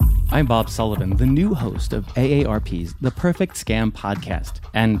I'm Bob Sullivan, the new host of AARP's The Perfect Scam podcast.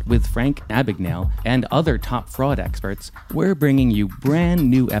 And with Frank Abagnale and other top fraud experts, we're bringing you brand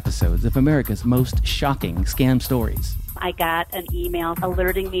new episodes of America's most shocking scam stories. I got an email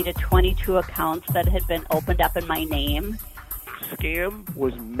alerting me to 22 accounts that had been opened up in my name. Scam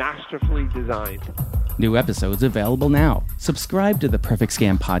was masterfully designed. New episodes available now. Subscribe to the Perfect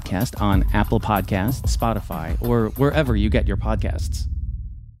Scam podcast on Apple Podcasts, Spotify, or wherever you get your podcasts.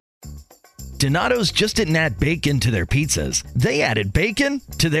 Donato's just didn't add bacon to their pizzas. They added bacon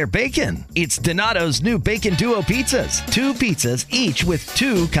to their bacon. It's Donato's new Bacon Duo pizzas. 2 pizzas, each with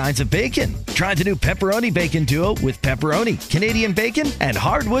 2 kinds of bacon. Try the new Pepperoni Bacon Duo with pepperoni, Canadian bacon, and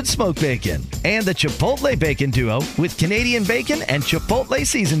hardwood smoked bacon. And the Chipotle Bacon Duo with Canadian bacon and Chipotle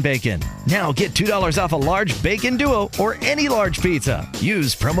seasoned bacon. Now get $2 off a large Bacon Duo or any large pizza.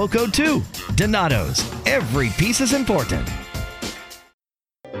 Use promo code 2. Donato's. Every piece is important.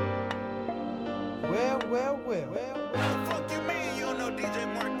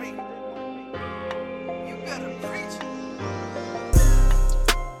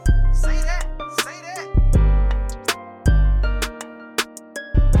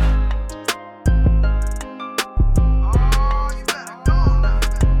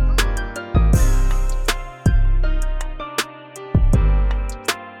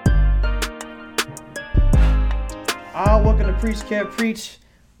 Welcome to Preach Can't Preach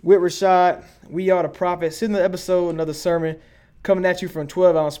with Rashad. We are the prophets. In the episode, another sermon coming at you from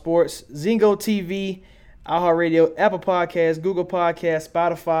 12 Ounce Sports, Zingo TV, iHeartRadio, Apple Podcasts, Google Podcasts,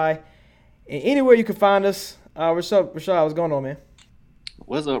 Spotify, and anywhere you can find us. Rashad, what's going on, man?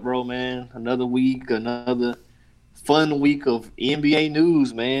 What's up, bro, man? Another week, another fun week of NBA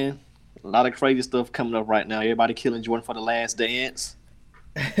news, man. A lot of crazy stuff coming up right now. Everybody killing Jordan for the last dance.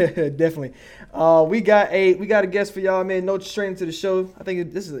 Definitely. We got a guest for y'all, man. No strain to the show. I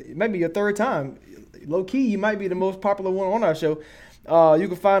think it might be your third time. Low key, you might be the most popular one on our show. You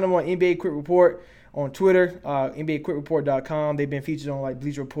can find them on NBA Quick Report on Twitter, NBAQuickReport.com. They've been featured on like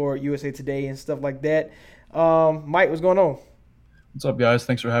Bleacher Report, USA Today, and stuff like that. Mike, what's going on? What's up, guys?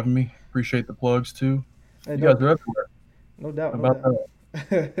 Thanks for having me. Appreciate the plugs too. You guys are everywhere. No doubt.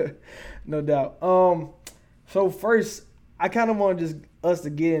 No doubt. So first, I kind of want us to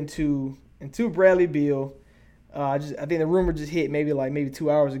get into Bradley Beal. I think the rumor just hit maybe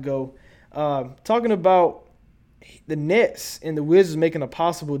 2 hours ago, talking about the Nets and the Wizards making a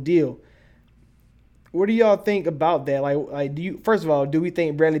possible deal. What do y'all think about that? First of all, do we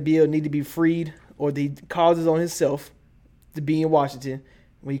think Bradley Beal need to be freed, or the causes on himself to be in Washington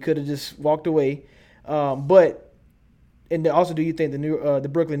when he could have just walked away? And also, do you think the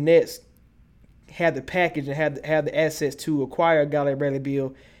Brooklyn Nets have the package and have the assets to acquire a guy like Bradley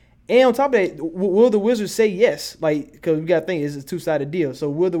Beal? And on top of that, will the Wizards say yes? Because we got to think it's a two-sided deal. So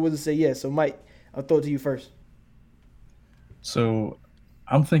will the Wizards say yes? So Mike, I'll throw it to you first. So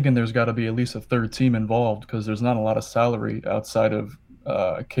I'm thinking there's got to be at least a third team involved, because there's not a lot of salary outside of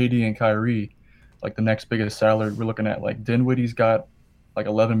KD and Kyrie. Like the next biggest salary we're looking at, like Dinwiddie's got like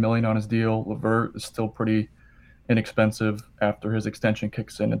 $11 million on his deal. LeVert is still pretty inexpensive. After his extension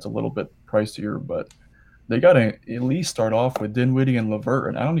kicks in, it's a little bit pricier, but they got to at least start off with Dinwiddie and LeVert,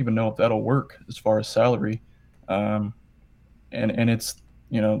 and I don't even know if that'll work as far as salary. And it's,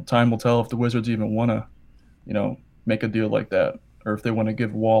 time will tell if the Wizards even want to, make a deal like that, or if they want to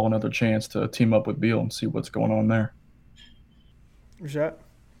give Wall another chance to team up with Beal and see what's going on there. Rashad?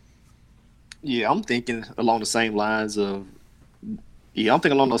 Yeah, I'm thinking along those same lines of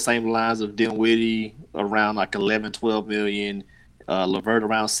Dinwiddie around like 11, 12 million, LeVert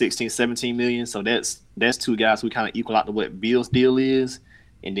around 16, 17 million. So that's 2 guys who kind of equal out to what Beal's deal is.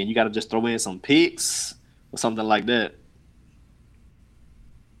 And then you got to just throw in some picks or something like that.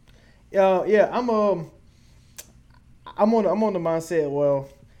 Yeah, I'm on the mindset, well,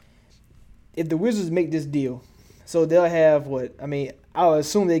 if the Wizards make this deal, so they'll have I'll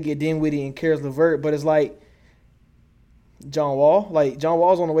assume they get Dinwiddie and Caris LeVert, but it's like John Wall. Like, John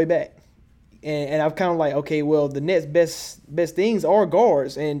Wall's on the way back. And I'm kind of like, okay, well, the Nets' best things are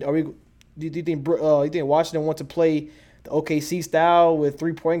guards. And do you think Washington want to play the OKC style with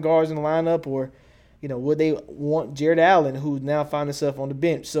 3-point guards in the lineup, or would they want Jared Allen, who now found himself on the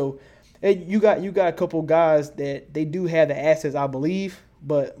bench? So you got a couple guys that they do have the assets, I believe,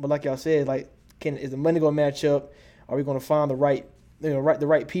 but like y'all said, is the money going to match up? Are we going to find the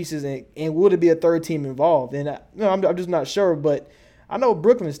right pieces, and will there be a third team involved? And I'm just not sure, but I know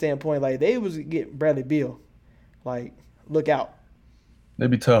Brooklyn's standpoint, they was get Bradley Beal, look out. They'd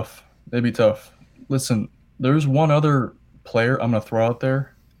be tough. Listen, there's one other player I'm going to throw out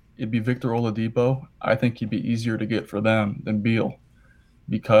there. It'd be Victor Oladipo. I think he'd be easier to get for them than Beal.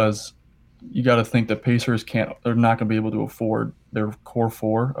 because you got to think the Pacers they're not going to be able to afford their core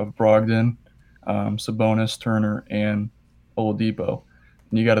four of Brogdon, Sabonis, Turner, and Oladipo.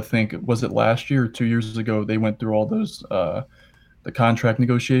 And you got to think, was it last year or 2 years ago they went through all those the contract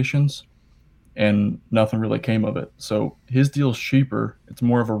negotiations, and nothing really came of it. So his deal's cheaper. It's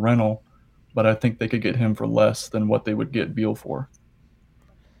more of a rental, but I think they could get him for less than what they would get Beal for.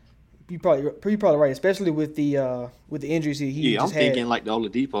 You're probably right, especially with the injuries he just had. I'm thinking like the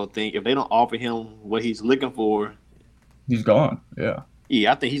Oladipo thing. If they don't offer him what he's looking for, he's gone. Yeah.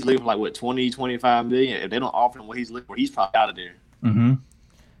 Yeah, I think he's looking for like what 20-25 million. If they don't offer him what he's looking for, he's probably out of there. Mm-hmm.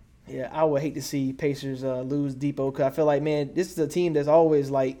 Yeah, I would hate to see Pacers lose Depot, because I feel like, man, this is a team that's always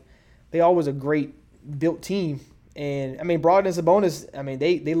like, they always a great built team. And I mean, Brogdon and Sabonis, I mean,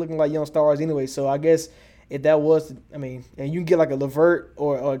 they looking like young stars anyway. So I guess if that was, I mean, and you can get like a LeVert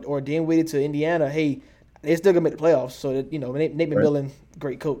or Dinwiddie to Indiana, hey, they're still gonna make the playoffs. So that, you know, Nate McMillan,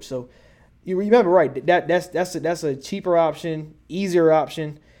 great coach. So you remember right, that's a cheaper option, easier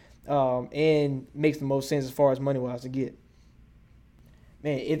option, and makes the most sense as far as money wise to get.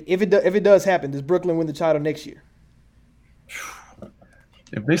 Man, if it does happen, does Brooklyn win the title next year?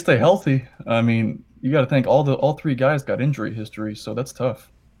 If they stay healthy, I mean, you got to think all three guys got injury history, so that's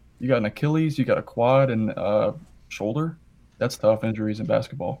tough. You got an Achilles, you got a quad, and shoulder. That's tough injuries in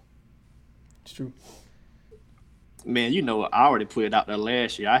basketball. It's true. Man, you know, I already put it out there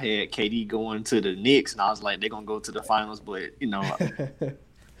last year. I had KD going to the Knicks, and I was like, they're gonna go to the finals, but you know.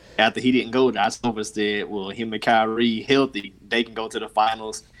 After he didn't go there, I said, well, him and Kyrie healthy, they can go to the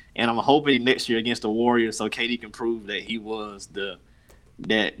finals. And I'm hoping next year against the Warriors so KD can prove that he was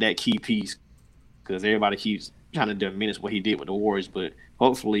that key piece, because everybody keeps trying to diminish what he did with the Warriors. But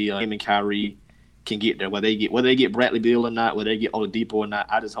hopefully him and Kyrie can get there. Whether they get Bradley Beal or not, whether they get Oladipo or not,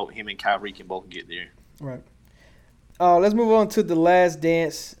 I just hope him and Kyrie can both get there. Right. Let's move on to The Last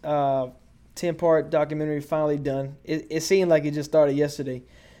Dance. 10-part documentary finally done. It seemed like it just started yesterday.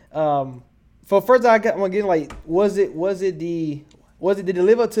 For first, I want to get like, was it did it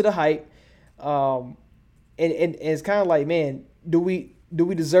live up to the hype? And it's kind of like, man, do we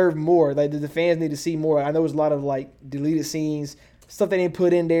deserve more? Like, do the fans need to see more? I know there's a lot of like deleted scenes, stuff they didn't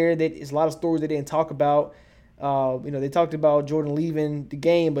put in there. That it's a lot of stories they didn't talk about. You know, they talked about Jordan leaving the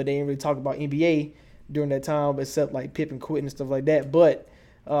game, but they didn't really talk about NBA during that time, except like Pippen quitting and stuff like that. But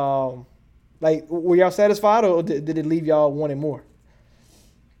like, were y'all satisfied, or did it leave y'all wanting more?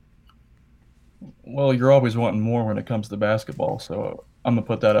 Well, you're always wanting more when it comes to basketball, so I'm going to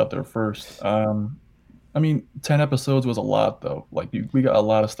put that out there first. I mean, 10 episodes was a lot, though. Like, we got a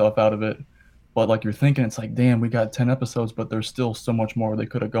lot of stuff out of it. But, like, you're thinking, it's like, damn, we got 10 episodes, but there's still so much more they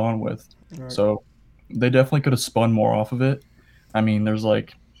could have gone with. Right. So they definitely could have spun more off of it. I mean, there's,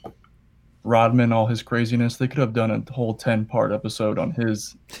 like, Rodman, all his craziness. They could have done a whole 10-part episode on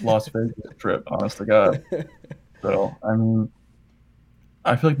his Las Vegas trip, honest to God. So, I mean,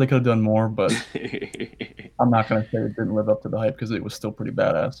 I feel like they could have done more, but I'm not going to say it didn't live up to the hype because it was still pretty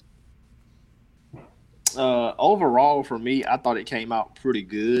badass. Overall, for me, I thought it came out pretty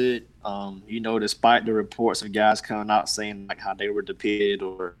good. You know, despite the reports of guys coming out saying like how they were depicted,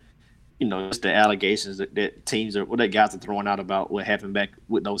 or you know, just the allegations that teams are, that guys are throwing out about what happened back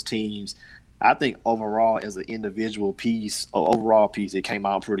with those teams. I think overall, as an individual piece, or overall piece, it came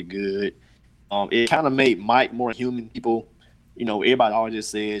out pretty good. It kind of made Mike more human. People, you know, everybody always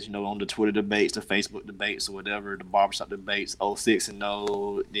just says, you know, on the Twitter debates, the Facebook debates, or whatever, the barbershop debates,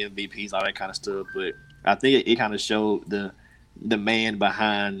 06-0, the MVPs, all that kind of stuff. But I think it kind of showed the man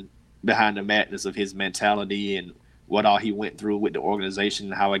behind the madness of his mentality and what all he went through with the organization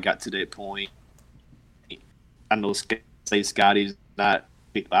and how it got to that point. I know say Scotty's not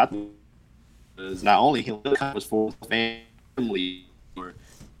big, but I think it was not only him, it was for family. Or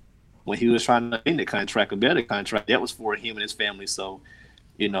when he was trying to end the contract, a better contract, that was for him and his family. So,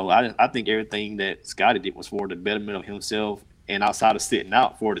 you know, I think everything that Scotty did was for the betterment of himself and outside of sitting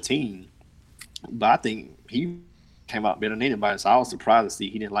out for the team. But I think he came out better than anybody, so I was surprised to see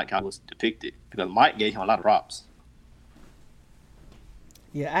he didn't like how it was depicted, because Mike gave him a lot of props.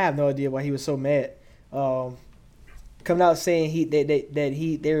 Yeah, I have no idea why he was so mad. Coming out saying he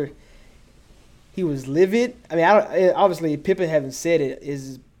was livid. I mean, obviously Pippen haven't said it,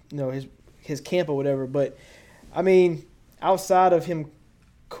 is, you know, his camp or whatever, but I mean, outside of him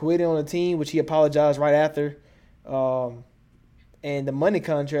quitting on the team, which he apologized right after, and the money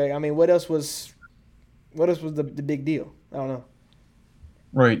contract, I mean, what else was the big deal? I don't know.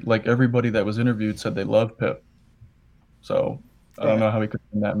 Right, like everybody that was interviewed said they love Pip. So I don't know how he could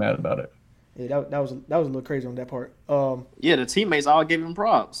be that mad about it. Yeah, that was a little crazy on that part. Yeah, the teammates all gave him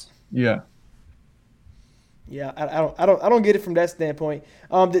props. Yeah. Yeah, I don't get it from that standpoint.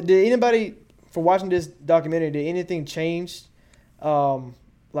 Did anybody, for watching this documentary, did anything change?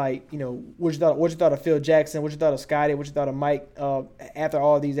 Like, you know, what you thought of Phil Jackson, what you thought of Scotty, what you thought of Mike after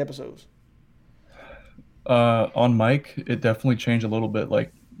all these episodes? On Mike, it definitely changed a little bit.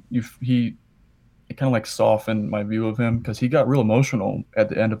 Like it kind of like softened my view of him because he got real emotional at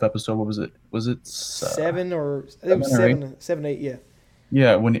the end of episode. What was it? Was it 7 or it was 7, 8? Yeah.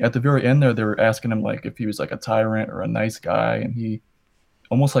 Yeah, when at the very end there, they were asking him like if he was like a tyrant or a nice guy, and he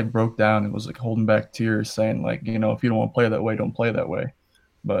almost like broke down and was like holding back tears, saying like, you know, if you don't want to play that way, don't play that way.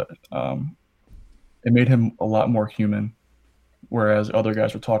 But it made him a lot more human, whereas other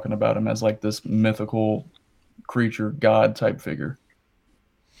guys were talking about him as like this mythical creature, god type figure.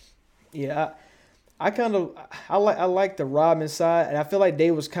 Yeah, I like the Rodman side, and I feel like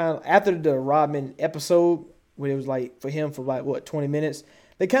they was kind of after the Rodman episode where it was like for him for like what 20 minutes,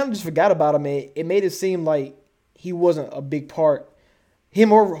 they kind of just forgot about him. It made it seem like he wasn't a big part,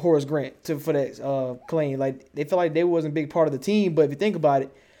 him or Horace Grant for that claim. Like they felt like they wasn't a big part of the team. But if you think about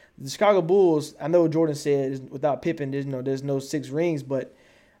it, the Chicago Bulls, I know Jordan said without Pippen, there's no 6 rings, but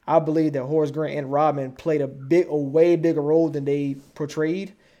I believe that Horace Grant and Rodman played a way bigger role than they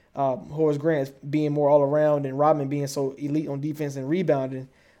portrayed. Horace Grant being more all around and Rodman being so elite on defense and rebounding.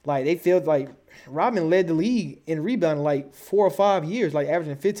 Like they felt like Rodman led the league in rebounding like 4 or 5 years, like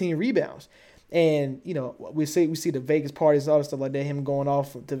averaging 15 rebounds. And you know we see the Vegas parties, all that stuff like that, him going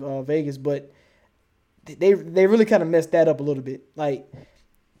off to Vegas, but they really kind of messed that up a little bit. Like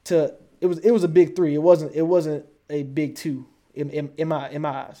it was a big 3. It wasn't a big 2 in my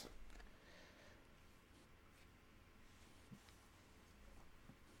eyes.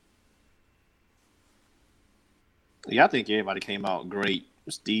 Yeah, I think everybody came out great.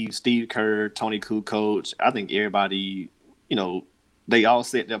 Steve Kerr, Tony Kukoc. I think everybody, you know, they all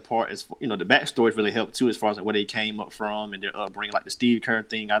set their part. As you know, the backstories really helped too, as far as like where they came up from and their upbringing. Like the Steve Kerr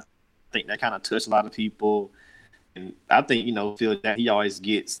thing, I think that kind of touched a lot of people. And I think, you know, Phil that he always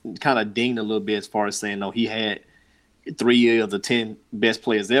gets kind of dinged a little bit as far as saying, no, he had 3 of the 10 best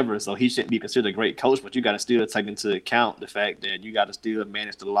players ever, so he shouldn't be considered a great coach. But you got to still take into account the fact that you got to still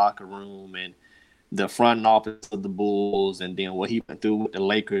manage the locker room and the front office of the Bulls, and then what he went through with the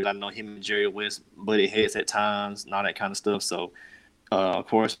Lakers. I know him and Jerry West butted heads at times and all that kind of stuff. So, of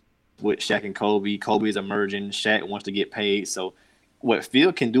course, with Shaq and Kobe's emerging. Shaq wants to get paid. So what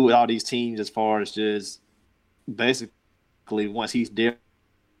Phil can do with all these teams as far as just basically once he's there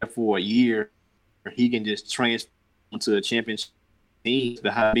for a year, he can just transfer to a championship team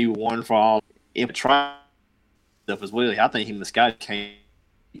behind me one for all if try stuff as well. I think him and Scott can't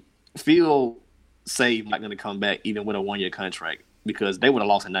feel say not going to come back even with a 1-year contract because they would have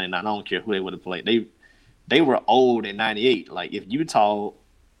lost in 99. I don't care who they would have played. They were old in 98. Like if Utah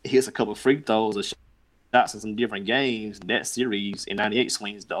hits a couple free throws or shots in some different games, that series in 98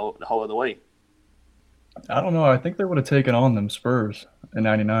 swings the whole other way. I don't know. I think they would have taken on them Spurs in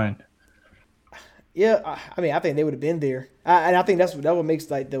 99. Yeah, I mean, I think they would have been there. And I think that what makes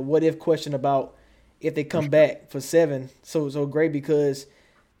like the what if question about if they come back for 7 so great because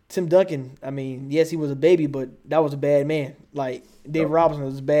Tim Duncan, I mean, yes, he was a baby, but that was a bad man. Like Dave Robinson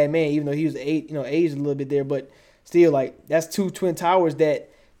was a bad man, even though he was aged a little bit there, but still, like that's 2 twin towers that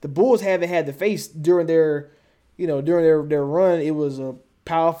the Bulls haven't had to face during their run. It was a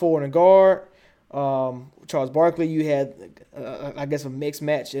power forward and a guard. Charles Barkley, you had, I guess, a mixed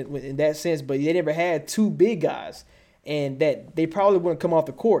match in that sense, but they never had 2 big guys, and that they probably wouldn't come off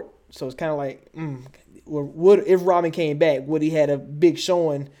the court. So it's kind of like, would if Rodman came back, would he had a big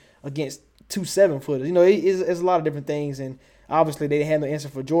showing against 2 7-footers? You know, it's a lot of different things, and obviously they didn't have no answer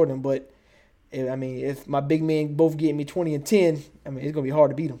for Jordan. But I mean, if my big men both get me 20 and 10, I mean, it's gonna be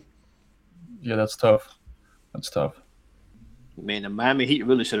hard to beat them. Yeah, that's tough. That's tough. Man, the Miami Heat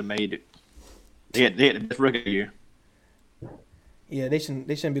really should have made it. They had the best record year. Yeah, they shouldn't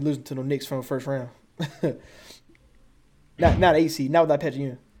be losing to the Knicks from the first round. not AC, not without Patrick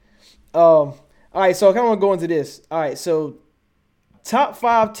Ewing. All right, so I kind of want to go into this. All right, so top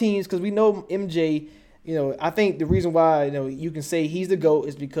 5 teams, because we know MJ, you know, I think the reason why, you know, you can say he's the GOAT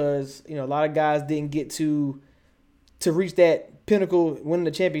is because, you know, a lot of guys didn't get to reach that pinnacle, winning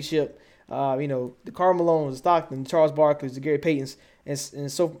the championship. You know, the Karl Malones, the Stockton, Charles Barkley, the Gary Paytons,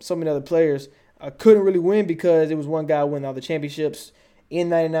 and so many other players couldn't really win because it was one guy winning all the championships. In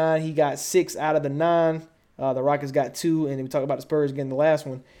 99, he got 6 out of the 9. The Rockets got 2, and then we talk about the Spurs getting the last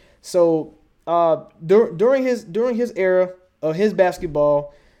one. So during his era of his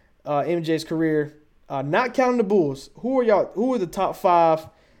basketball, MJ's career, not counting the Bulls, who are the top 5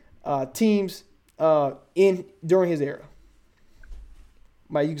 teams during his era?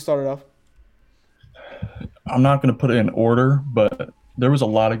 Mike, you can start it off. I'm not going to put it in order, but there was a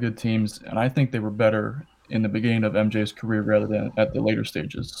lot of good teams, and I think they were better in the beginning of MJ's career rather than at the later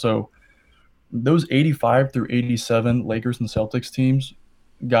stages. So those 85 through 87 Lakers and Celtics teams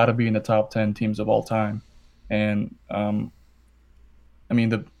got to be in the top 10 teams of all time. And I mean,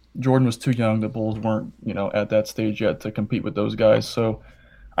 the Jordan was too young. The Bulls weren't, at that stage yet to compete with those guys. So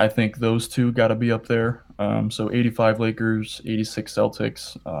I think those two got to be up there. So 85 Lakers, 86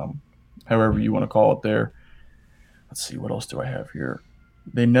 Celtics, however you want to call it there. Let's see, what else do I have here?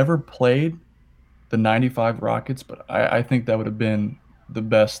 They never played the 95 Rockets, but I think that would have been the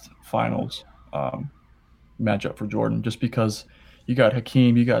best finals matchup for Jordan, just because you got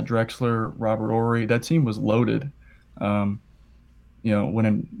Hakeem, you got Drexler, Robert Horry. That team was loaded. When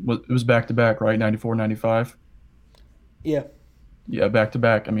it was back-to-back, right? 94, 95? Yeah. Yeah,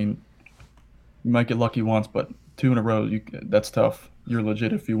 back-to-back. I mean, you might get lucky once, but 2 in a row, that's tough. You're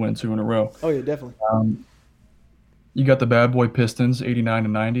legit if you win 2 in a row. Oh, yeah, definitely. You got the bad boy Pistons, 89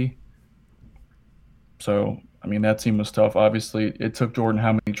 and 90. So, I mean, that team was tough. Obviously, it took Jordan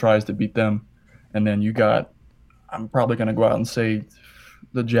how many tries to beat them. And then you got, I'm probably going to go out and say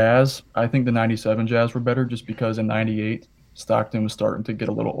the Jazz. I think the 97 Jazz were better just because in 98, Stockton was starting to get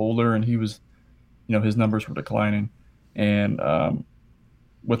a little older and he was, his numbers were declining. And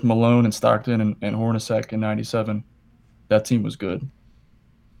with Malone and Stockton and Hornacek in 97, that team was good.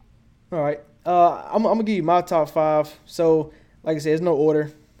 All right. I'm going to give you my top 5. So, like I said, there's no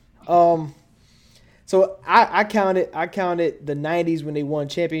order. So I counted the 90s when they won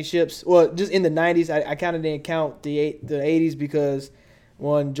championships. Well, just in the 90s, I counted didn't count the 80s because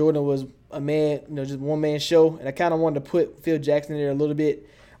one, Jordan was a man, just one man show, and I kind of wanted to put Phil Jackson in there a little bit,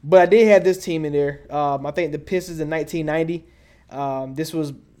 but I did have this team in there. I think the Pistons in 1990. This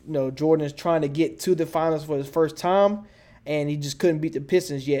was Jordan is trying to get to the finals for his first time, and he just couldn't beat the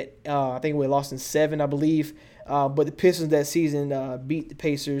Pistons yet. I think we lost in 7, I believe. But the Pistons that season beat the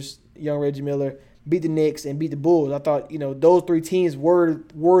Pacers, young Reggie Miller, beat the Knicks, and beat the Bulls. I thought, those 3 teams were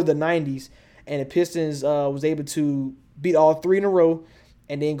the 90s, and the Pistons was able to beat all 3 in a row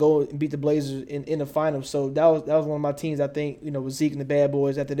and then go and beat the Blazers in the finals. So that was one of my teams, I think, with Zeke and the Bad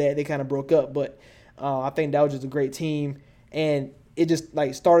Boys. After that, they kind of broke up, but I think that was just a great team, and it just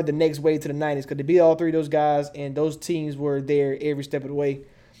started the next wave to the 90s because they beat all 3 of those guys, and those teams were there every step of the way.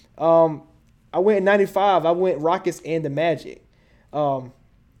 I went in 95. I went Rockets and the Magic.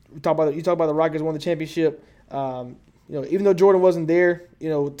 You talk about the Rockets won the championship. Even though Jordan wasn't there,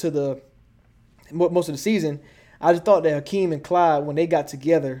 to the most of the season, I just thought that Hakeem and Clyde, when they got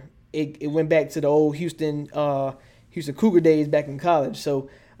together, it went back to the old Houston Cougar days back in college. So,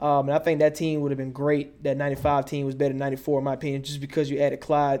 and I think that team would have been great. That 95 team was better than 94 in my opinion, just because you added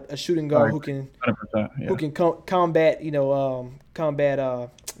Clyde, a shooting guard who can combat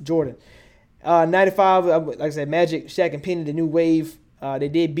Jordan. 95, like I said, Magic, Shaq, and Penny, the new wave. They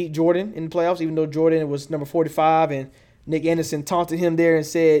did beat Jordan in the playoffs, even though Jordan was number 45, and Nick Anderson taunted him there and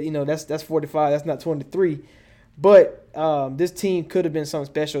said, that's 45, that's not 23. But this team could have been something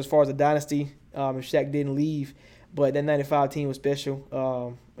special as far as a dynasty if Shaq didn't leave. But that 95 team was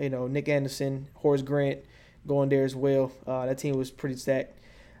special. Nick Anderson, Horace Grant going there as well. That team was pretty stacked.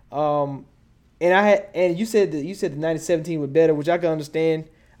 And you said the 97 team was better, which I can understand.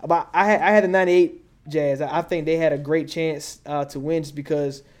 But I had the 98 Jazz. I think they had a great chance to win just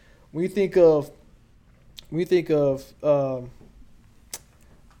because when you think of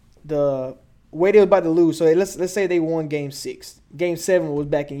the way they were about to lose. So let's say they won Game 6. Game 7 was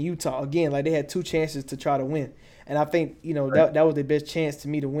back in Utah again. They had 2 chances to try to win, and I think that was their best chance to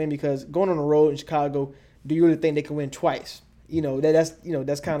me to win because going on the road in Chicago, do you really think they can win twice?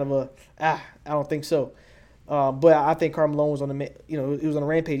 That's kind of I don't think so. But I think Karl Malone was he was on a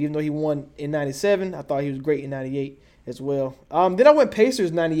rampage. Even though he won in 97, I thought he was great in 98 as well. Then I went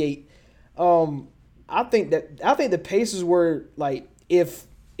Pacers 98. I think the Pacers were if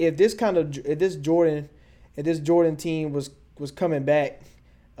this Jordan team was coming back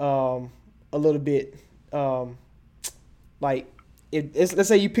a little bit, let's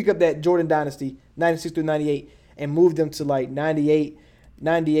say you pick up that Jordan dynasty 96 through 98 and move them to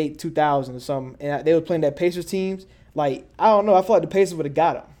 98, 2000 or something, and they were playing that Pacers teams. I don't know. I feel like the Pacers would have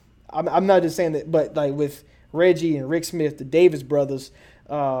got them. I'm not just saying that, but with Reggie and Rick Smith, the Davis brothers,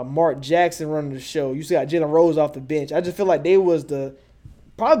 Mark Jackson running the show. You still got Jalen Rose off the bench. I just feel like they was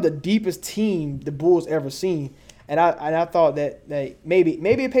probably the deepest team the Bulls ever seen, and I thought that maybe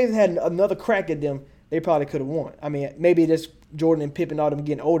if Pacers had another crack at them, they probably could have won. I mean, maybe just Jordan and Pippen, all them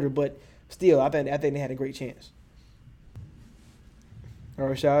getting older, but still, I think they had a great chance. All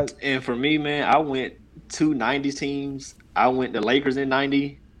right, Rashad. And for me, man, I went 2 90s teams. I went the Lakers in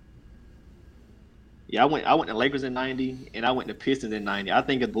 90. Yeah, I went to Lakers in '90, and I went to Pistons in '90. I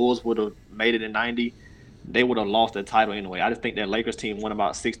think if Bulls would have made it in '90, they would have lost the title anyway. I just think that Lakers team won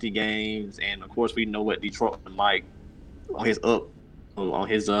about 60 games, and of course we know what Detroit and Mike on his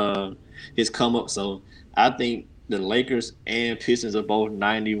come up. So I think the Lakers and Pistons of both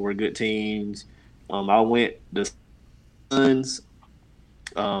 '90 were good teams. I went the Suns.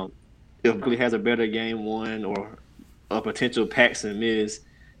 If Barkley has a better game one or a potential Paxson miss,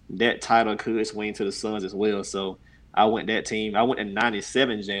 that title could swing to the Suns as well. So I went that team. I went in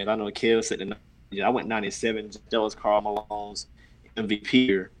 '97 Jazz. I know Kev said I went '97. That was Karl Malone's MVP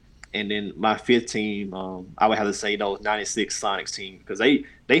year. And then my fifth team, I would have to say those '96 Sonics team, because they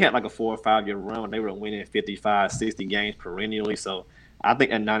had like a 4 or 5 year run when they were winning 55, 60 games perennially. So I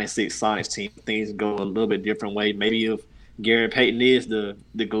think that '96 Sonics team, things go a little bit different way. Maybe if Gary Payton is the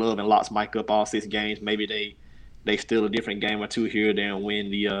glove and locks Mike up all 6 games, maybe they steal a different game or two here there and win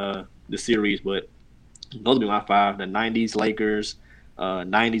the series. But those would be my 5: the '90s Lakers,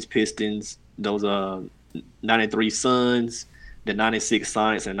 '90s Pistons, those '93 Suns, the '96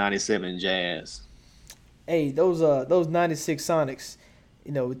 Sonics, and '97 Jazz. Hey, those '96 Sonics.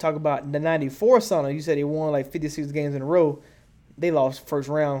 You know, we talk about the '94 Sonics. You said they won like 56 games in a row. They lost first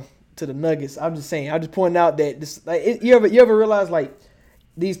round to the Nuggets. I'm just saying. I'm just pointing out that this. Like, you ever realize like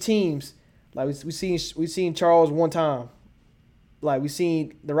these teams, like we seen Charles one time, like we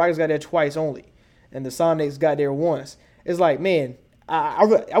seen the Rockets got there twice only, and the Sonics got there once. It's like, man, I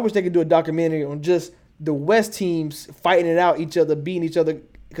wish they could do a documentary on just the West teams fighting it out, each other, beating each other,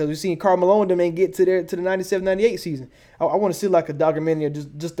 because we've seen Karl Malone them and get to the '97-'98 season. I want to see like a documentary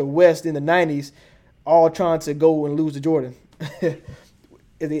of just the West in the '90s, all trying to go and lose to Jordan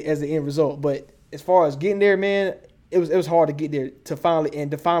as the end result. But as far as getting there, man, it was hard to get there to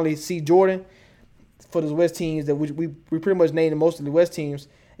finally see Jordan for those West teams that we pretty much named most of the West teams.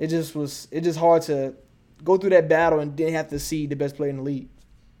 It just hard to go through that battle and then have to see the best player in the league.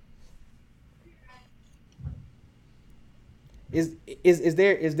 Is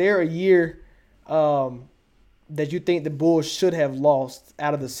there a year that you think the Bulls should have lost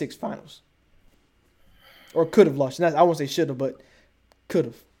out of the 6 finals, or could have lost? I won't say should have, but could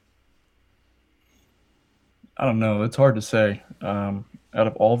have. I don't know. It's hard to say. Out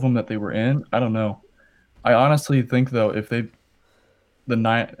of all of them that they were in, I don't know. I honestly think though, if they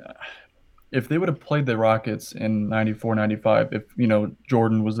would have played the Rockets in '94, '95, if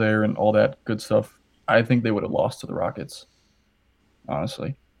Jordan was there and all that good stuff, I think they would have lost to the Rockets.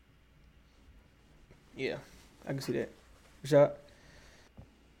 Honestly. Yeah, I can see that. Rashad?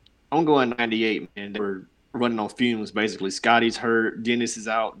 I'm going '98, man. They were running on fumes, basically. Scotty's hurt. Dennis is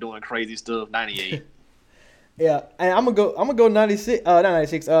out doing crazy stuff. '98. Yeah, and I'm gonna go 96. Not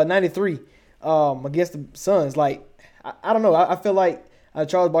 96. 93. Against the Suns. Like, I don't know. I feel like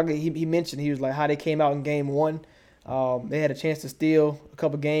Charles Barkley. He mentioned, he was like how they came out in game 1. They had a chance to steal a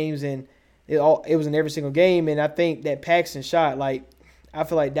couple games, and it was in every single game. And I think that Paxson shot, like, I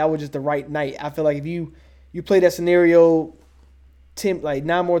feel like that was just the right night. I feel like if you play that scenario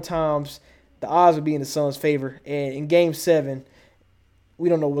 9 more times, the odds would be in the Suns' favor. And in game 7, we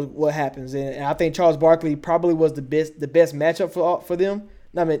don't know what happens. And I think Charles Barkley probably was the best matchup for them.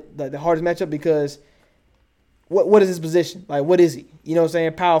 I mean, the hardest matchup, because what is his position? Like, what is he? You know what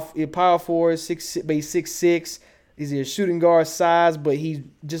I'm saying? Power forward, 6'6", but he's 6'6". He's a shooting guard size, but he's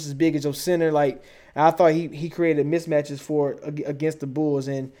just as big as your center. Like, I thought he created mismatches against the Bulls,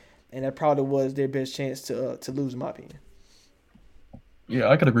 and that probably was their best chance to lose, in my opinion. Yeah,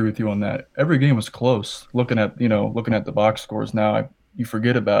 I could agree with you on that. Every game was close. Looking at the box scores now, you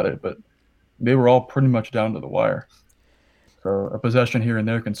forget about it, but they were all pretty much down to the wire. So a possession here and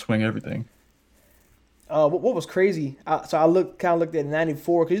there can swing everything. What was crazy? So I looked at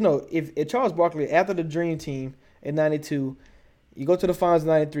 '94, because if Charles Barkley, after the Dream Team in '92, you go to the finals in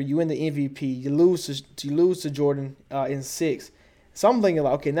 '93, you win the MVP, you lose to Jordan in 6. So I'm thinking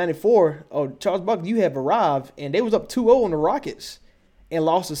like, okay, '94, Charles Barkley, you have arrived, and they was up 2-0 on the Rockets and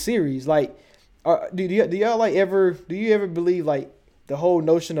lost the series. Like, do you ever believe like the whole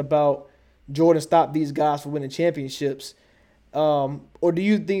notion about Jordan stopped these guys from winning championships? Or do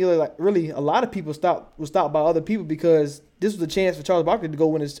you think like really a lot of people was stopped by other people, because this was a chance for Charles Barkley to go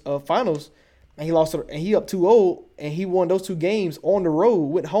win his finals, and he lost, and he up 2-0, and he won those 2 games on the road,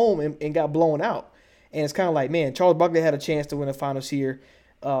 went home and got blown out. And it's kind of like, man, Charles Barkley had a chance to win the finals here.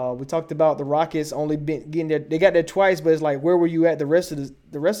 We talked about the Rockets only getting there. They got there twice, but it's like, where were you at the rest of the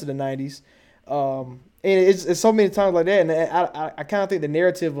 '90s? And it's so many times like that. And I kind of think the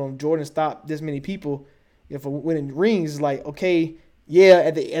narrative of Jordan stopped this many people for winning rings is like, okay, yeah,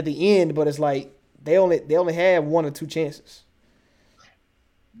 at the end, but it's like they only had 1 or 2 chances.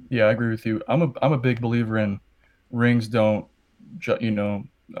 Yeah, I agree with you. I'm a big believer in rings don't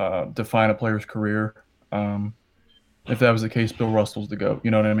define a player's career. If that was the case, Bill Russell's the GOAT.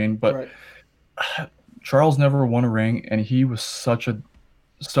 You know what I mean? But Right. Charles never won a ring, and he was such a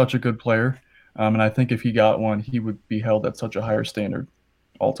good player. And I think if he got one, he would be held at such a higher standard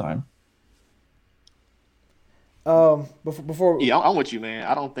all time. Before Yeah, I'm with you, man.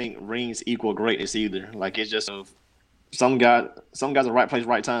 I don't think rings equal greatness either. Like it's just some guys are right place,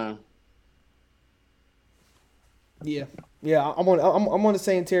 right time. Yeah, I'm on the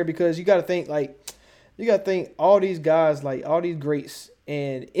same tier because you got to think all these guys, like all these greats,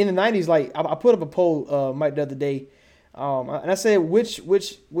 and in the '90s, like I put up a poll, Mike, the other day, and I said which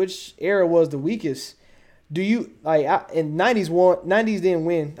era was the weakest. Do you in '90s didn't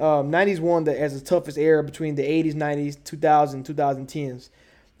win. '90s won as the toughest era between the '80s, '90s, 2000, 2010s.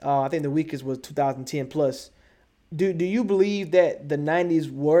 I think the weakest was 2010 plus. Do you believe that the '90s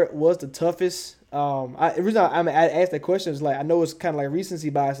was the toughest? The reason I asked that question is like I know it's kind of like recency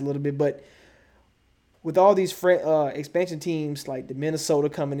bias a little bit, but with all these expansion teams like the Minnesota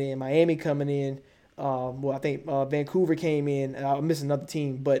coming in, Miami coming in, I think Vancouver came in. And I'm missing another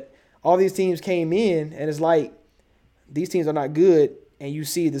team, but all these teams came in, and it's like these teams are not good, and you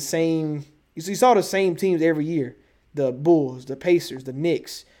see the same. You saw the same teams every year: the Bulls, the Pacers, the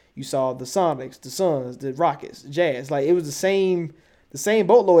Knicks. You saw the Sonics, the Suns, the Rockets, the Jazz. Like it was the same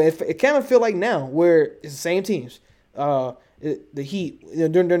boatload. It kind of feel like now where it's the same teams. The Heat,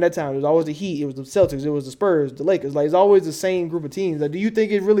 during that time, it was always the Heat. It was the Celtics. It was the Spurs, the Lakers. Like it's always the same group of teams. Like, do you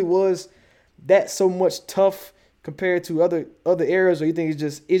think it really was that so much tough compared to other eras, or you think it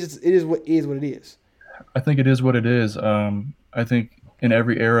is what it is? I think it is what it is. I think in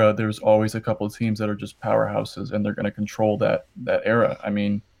every era, there's always a couple of teams that are just powerhouses, and they're going to control that era. I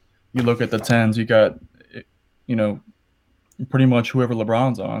mean, you look at the 10s, you got, pretty much whoever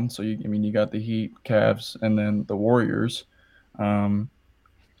LeBron's on. So you got the Heat, Cavs, and then the Warriors. In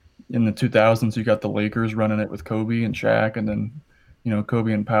the 2000s, you got the Lakers running it with Kobe and Shaq, and then,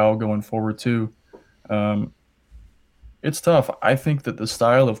 Kobe and Powell going forward too. It's tough. I think that the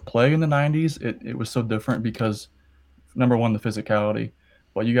style of play in the 90s, it was so different because, number one, the physicality.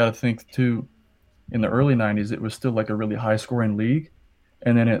 But you got to think, too, in the early 90s, it was still like a really high-scoring league.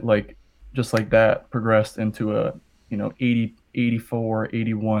 And then it, just like that, progressed into a, 80, 84,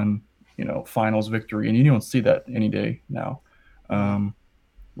 81, finals victory. And you don't see that any day now.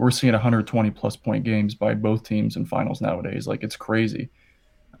 We're seeing 120-plus point games by both teams in finals nowadays. Like, it's crazy.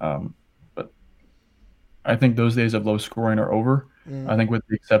 But I think those days of low scoring are over. I think with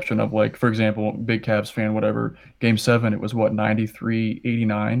the exception of, for example, big Cavs fan, whatever, Game 7, it was,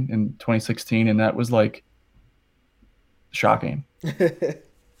 93-89 in 2016, and that was, shocking.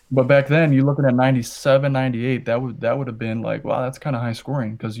 But back then, you're looking at 97, 98, that would have been wow, that's kind of high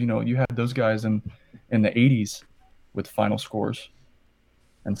scoring because, you had those guys in the 80s with final scores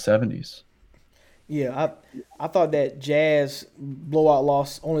and 70s. Yeah, I thought that Jazz blowout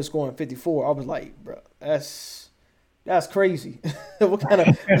loss only scoring 54. I was like, bro, that's crazy. What kind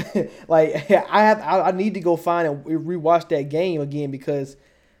of I need to go find and rewatch that game again because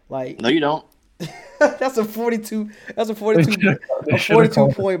no, you don't. That's a 42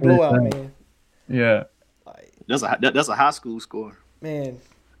 point blowout, man. Yeah. That's a high school score. Man,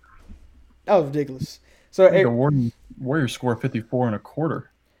 that was ridiculous. So the Warriors score 54 and a quarter.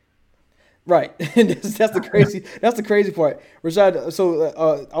 Right, that's the crazy part, Rashad.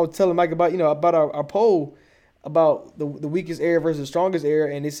 So I was telling Mike about our poll about the weakest era versus the strongest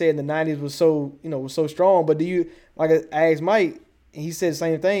era, and they said the '90s was so strong. But do you I asked Mike, and he said the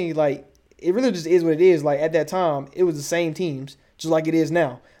same thing. Like it really just is what it is. Like at that time, it was the same teams, just like it is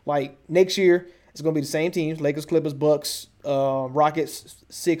now. Like next year, it's gonna be the same teams: Lakers, Clippers, Bucks, Rockets,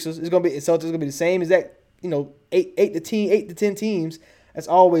 Sixers. It's gonna be Celtics. It's gonna be the same exact 8 to 10 teams. That's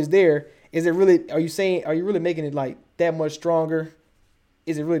always there. Is it really? Are you really making it that much stronger?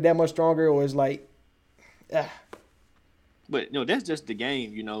 Is it really that much stronger, or is But that's just the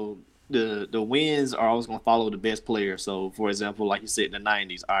game. The wins are always going to follow the best player. So, for example, like you said, in the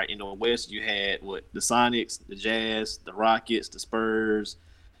 90s, all right, in the West, you had the Sonics, the Jazz, the Rockets, the Spurs.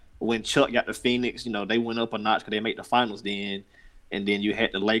 When Chuck got the Phoenix, they went up a notch because they made the finals then. And then you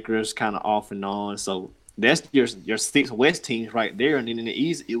had the Lakers kind of off and on. So that's your 6 West teams right there. And then in the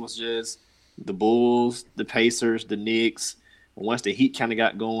East, it was just the Bulls, the Pacers, the Knicks. Once the Heat kind of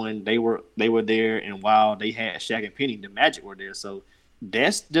got going, they were there. And while they had Shaq and Penny, the Magic were there. So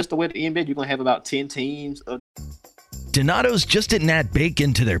that's just the way the NBA, you're going to have about 10 teams. Donato's just didn't add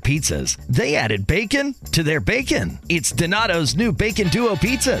bacon to their pizzas. They added bacon to their bacon. It's Donato's new Bacon Duo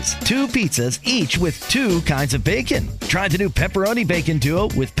pizzas. 2 pizzas, each with 2 kinds of bacon. Try the new Pepperoni Bacon Duo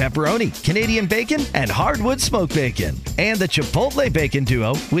with pepperoni, Canadian bacon, and hardwood smoked bacon. And the Chipotle Bacon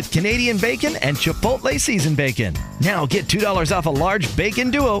Duo with Canadian bacon and Chipotle seasoned bacon. Now get $2 off a large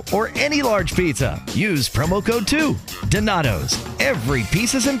Bacon Duo or any large pizza. Use promo code 2. Donato's. Every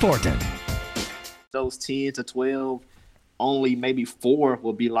piece is important. Those 10 to 12, only maybe 4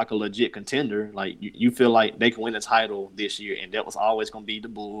 will be like a legit contender. Like you feel like they can win the title this year, and that was always going to be the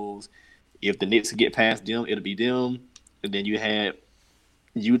Bulls. If the Knicks get past them, it'll be them. And then you had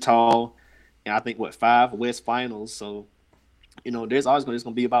Utah, and I think 5 West Finals. So, there's always going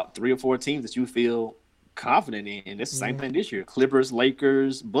to be about 3 or 4 teams that you feel confident in. And it's the same thing this year. Clippers,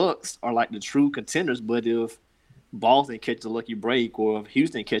 Lakers, Bucks are like the true contenders. But if Boston catches a lucky break, or if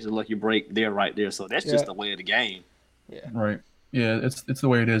Houston catches a lucky break, they're right there. So that's just the way of the game. Yeah. Right. Yeah, it's the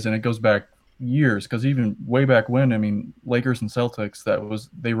way it is, and it goes back years, because even way back when, I mean, Lakers and Celtics,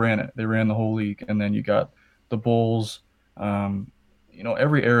 they ran it. They ran the whole league, and then you got the Bulls.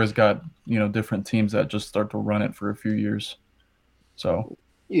 Every era's got different teams that just start to run it for a few years. So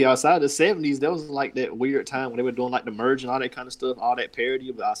yeah, outside of the 70s, there was like that weird time when they were doing like the merge and all that kind of stuff, all that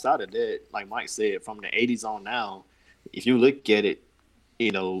parody. But outside of that, like Mike said, from the 80s on now, if you look at it,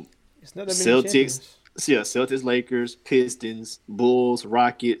 it's not that many Celtics. champions. So yeah, Celtics, Lakers, Pistons, Bulls,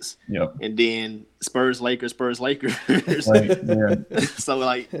 Rockets, and then Spurs, Lakers. Right, yeah. So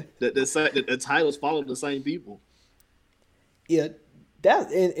like the titles follow the same people. Yeah,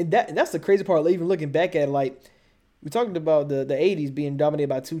 that's the crazy part. Even looking back at it, like we talked about the 80s being dominated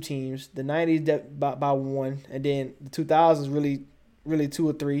by 2 teams, the 90s by 1, and then the 2000s really 2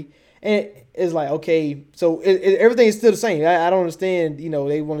 or 3. And it's like, okay, so everything is still the same. I don't understand,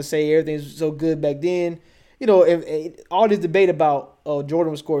 they want to say everything's so good back then. All this debate about Jordan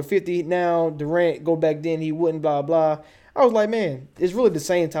was scoring 50 now, Durant go back then, he wouldn't, blah, blah. I was like, man, it's really the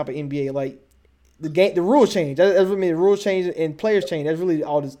same type of NBA. Like, the rules change. That's what I mean. The rules change and players change. That's really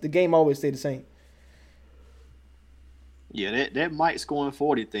all this. The game always stay the same. Yeah, that Mike scoring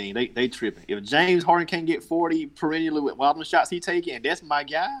 40 thing, they tripping. If James Harden can't get 40 perennially with all the shots he taking, and that's my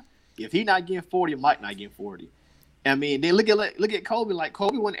guy, if he not getting 40, Mike not getting 40. I mean, then look at Kobe. Like,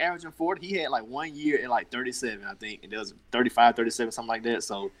 Kobe wasn't averaging 40. He had like 1 year at like 37, I think. And there was 35, 37, something like that.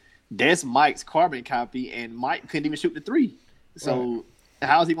 So that's Mike's carbon copy, and Mike couldn't even shoot the 3. So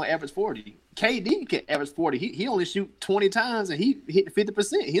how is he going to average 40? KD can average 40. He only shoot 20 times, and he hit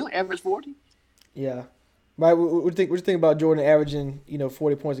 50%. He don't average 40. Yeah. Right. What do you think about Jordan averaging,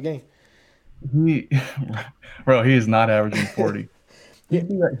 40 points a game? He is not averaging 40. He'd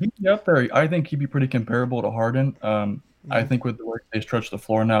be up there. I think he'd be pretty comparable to Harden. I think with the way they stretch the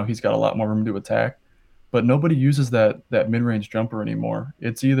floor now, he's got a lot more room to attack. But nobody uses that mid-range jumper anymore.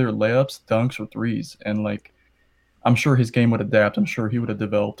 It's either layups, dunks, or threes. And I'm sure his game would adapt. I'm sure he would have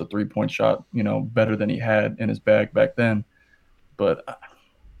developed a 3-point shot, better than he had in his bag back then. But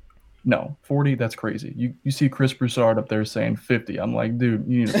no, 40, that's crazy. You see Chris Broussard up there saying 50. I'm like, dude,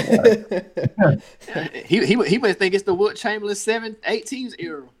 you need to relax. he would think it's the Wilt Chamberlain 18s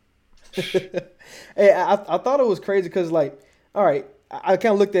era. Hey, I thought it was crazy because, all right, I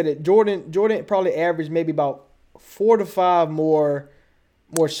kind of looked at it. Jordan probably averaged maybe about 4 to 5 more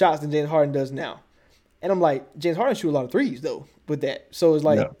shots than James Harden does now. And I'm like, James Harden shoot a lot of threes though with that. So it's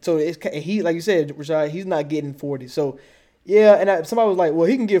like, so he, like you said, Rashad, he's not getting 40. So yeah, and somebody was like, well,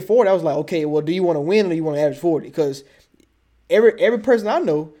 he can get 40. I was like, okay, well, do you want to win or do you want to average 40? Because every person I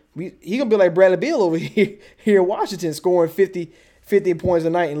know, he gonna be like Bradley Beal over here in Washington, scoring 50 points a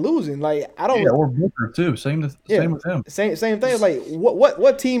night and losing. Like, I don't. Yeah, or Booker too. Same with him. Same thing. Like,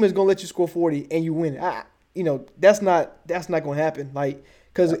 what team is gonna let you score 40 and you win? That's not gonna happen. Like,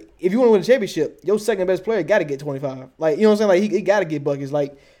 because if you want to win a championship, your second best player got to get 25. Like, you know what I'm saying? Like, he got to get buckets.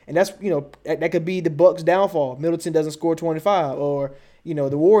 Like, and that's, that could be the Bucks' downfall. Middleton doesn't score 25, or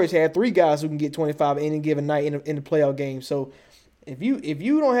the Warriors had 3 guys who can get 25 any given night in the playoff game. So if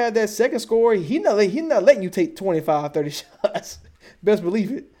you don't have that second scorer, he's not letting you take 25, 30 shots. Best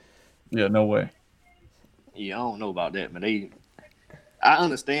believe it. Yeah, no way. Yeah, I don't know about that, man. I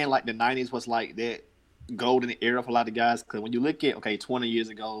understand like the 90s was like that golden era for a lot of guys, because when you look at 20 years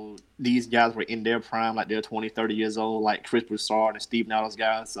ago, these guys were in their prime, like they're 20, 30 years old, like Chris Broussard and Steve Nash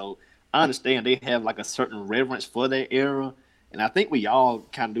guys. So I understand they have like a certain reverence for their era, and I think we all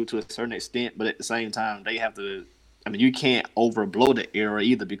kind of do to a certain extent, but at the same time they have to, you can't overblow the era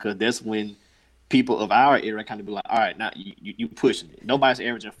either, because that's when people of our era kind of be like, all right, now you pushing it. Nobody's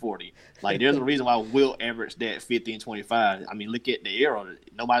averaging 40. Like, there's a reason why Will averaged that 50 and 25. Look at the era.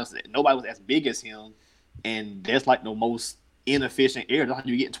 Nobody was as big as him, and that's like the most inefficient area. That's how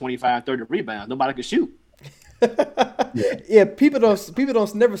you get 25, 30 rebounds. Nobody can shoot. Yeah, people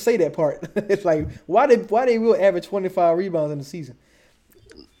don't never say that part. It's like why they will average 25 rebounds in the season.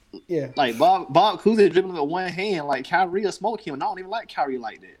 Yeah, Like Bob Cousy dribbling with one hand, like Kyrie will smoke him, and I don't even like Kyrie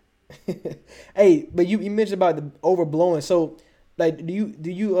like that. Hey, but you mentioned about the overblowing. So, like, do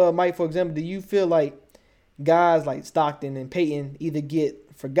you Mike, for example, do you feel like guys like Stockton and Peyton either get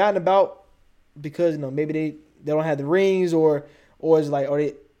forgotten about because maybe they don't have the rings, or it's like are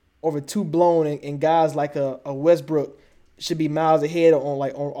they over too blown, and guys like a Westbrook should be miles ahead on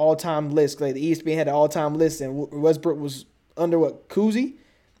all time lists. Like the ESPN had an all time list, and Westbrook was under what, Cousy?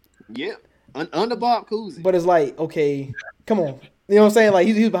 Yeah, under Bob Cousy. But it's like, okay, come on. You know what I'm saying? Like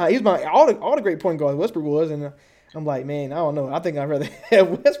he's behind all the great point guards Westbrook was, and I'm like, man, I don't know. I think I'd rather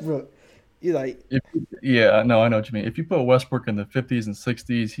have Westbrook. You're like, Yeah, no, I know what you mean. If you put Westbrook in the 50s and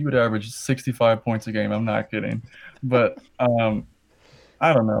 60s, he would average 65 points a game. I'm not kidding. But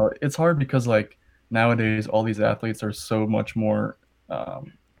I don't know. It's hard because like nowadays all these athletes are so much more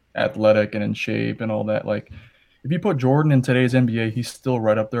athletic and in shape and all that. Like if you put Jordan in today's NBA, he's still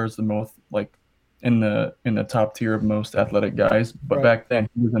right up there as the most like in the top tier of most athletic guys. But Right. back then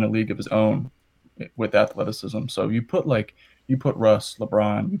he was in a league of his own with athleticism. So you put Russ,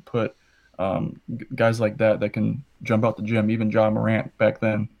 LeBron, you put guys like that can jump out the gym, even Ja Morant back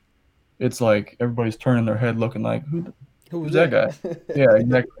then. It's like everybody's turning their head looking like who's that guy? Yeah,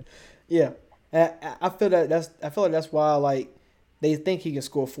 exactly. Yeah, I feel like that's why like they think he can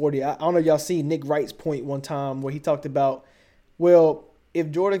score 40. I don't know if y'all see Nick Wright's point one time where he talked about, well, if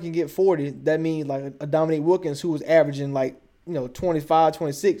Jordan can get 40, that means like a Dominique Wilkins who was averaging like 25,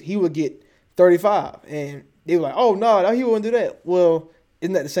 26, he would get 35, and they were like, oh no, he wouldn't do that. Well,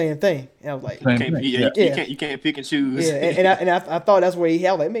 isn't that the same thing? And I was like, You can't pick and choose. yeah, and I thought that's where he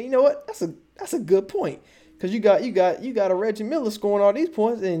had like, man, you know what? That's a good point, because you got a Reggie Miller scoring all these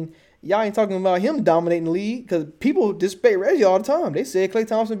points, and y'all ain't talking about him dominating the league, because people disrespect Reggie all the time. They said Klay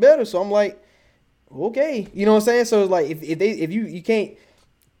Thompson better, so I'm like, okay, you know what I'm saying? So it's like if you can't,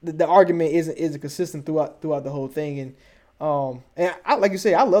 the argument isn't consistent throughout the whole thing, and I, like you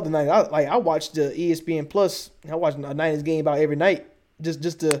say, I love the 90s. I watched the ESPN Plus. I watch a 90s game about every night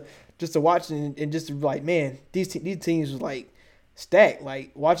just to watch and just to be like, man, these teams was like stacked.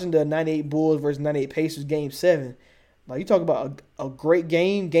 Like watching the 98 Bulls versus 98 Pacers game 7. Like you talk about a great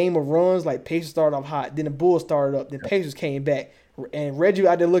game of runs. Like Pacers started off hot, then the Bulls started up, then Pacers came back, and Reggie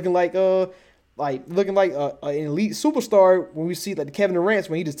out there looking like an elite superstar. When we see like the Kevin Durant's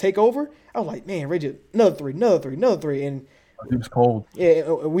when he just take over, I was like, man, Reggie, another three, and He was cold.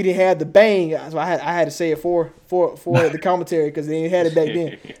 yeah, we didn't have the bang, so I had to say it for the commentary because they didn't have it back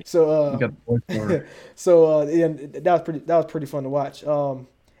then. So He got the voice for it. that was pretty fun to watch. Is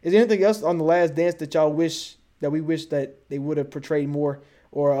there anything else on The Last Dance that y'all wish that they would have portrayed more,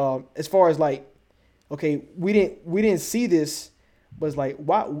 or as far as like, okay, we didn't see this, but it's like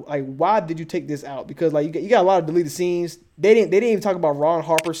why did you take this out? Because like you got a lot of deleted scenes. They didn't even talk about Ron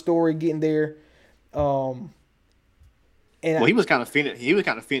Harper's story getting there. Well, he was kind of finished. He was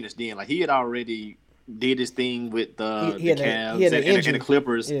kind of finished then. Like he had already did his thing with the Cavs and the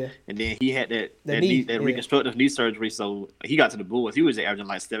Clippers, Yeah. and then he had that knee, reconstructive knee surgery. So he got to the Bulls. He was averaging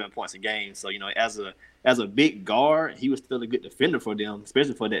like 7 points a game. So as a big guard, he was still a good defender for them,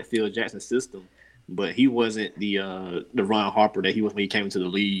 especially for that Phil Jackson system. But he wasn't the Ron Harper that he was when he came into the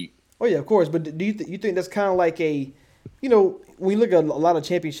league. Oh yeah, of course. But do you think that's kind of like a, when you look at a lot of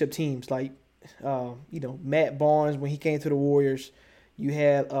championship teams, like Matt Barnes when he came to the Warriors, you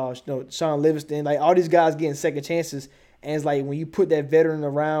had Sean Livingston, like all these guys getting second chances, and it's like when you put that veteran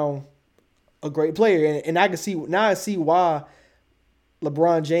around a great player, and I see why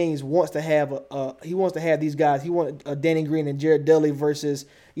LeBron James wants to have these guys. He wanted Danny Green and Jared Dudley versus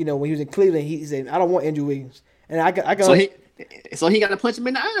when he was in Cleveland, he said, I don't want Andrew Wiggins, and I can so he got to punch him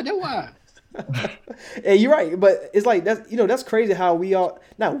in the eye. That's why. Yeah, you're right, but it's like that's crazy how we all,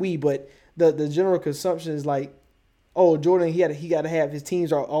 not we, but the general consumption is like, oh, Jordan, he got to have his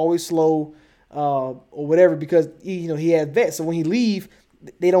teams are always slow, or whatever, because he has vets. So when he leave,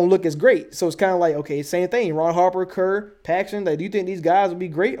 they don't look as great. So it's kind of like, okay, same thing. Ron Harper, Kerr, Paxson. Like, do you think these guys would be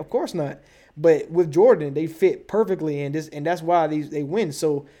great? Of course not. But with Jordan, they fit perfectly, and that's why they win.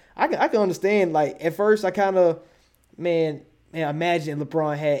 So I can understand. Like at first, I kind of imagine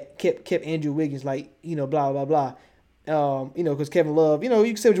LeBron had kept Andrew Wiggins, like blah blah blah. Because Kevin Love, you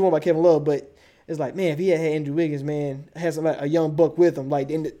can say what you want about Kevin Love, but it's like, man, if he had Andrew Wiggins, man, has a young buck with him, like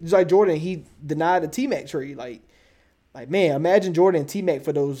just like Jordan, he denied the T-Mac trade, like man, imagine Jordan and T-Mac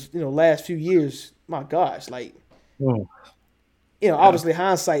for those last few years. My gosh, like, Oh. obviously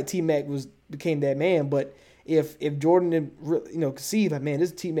hindsight, T-Mac became that man. But if Jordan, could see like, man,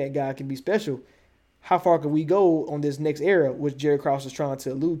 this T-Mac guy can be special. How far can we go on this next era, which Jerry Krause is trying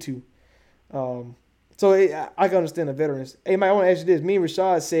to allude to? I can understand the veterans. Hey, Mike, I want to ask you this. Me and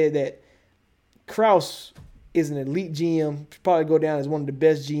Rashad said that Krause is an elite GM, probably go down as one of the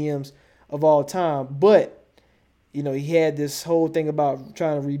best GMs of all time. But, he had this whole thing about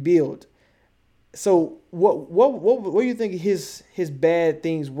trying to rebuild. So what do you think his bad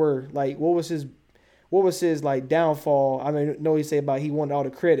things were? Like, what was his like downfall? I mean, I know he said about he wanted all the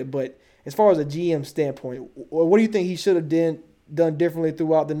credit, but as far as a GM standpoint, what do you think he should have done differently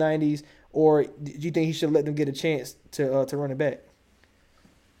throughout the 90s? Or do you think he should let them get a chance to run it back?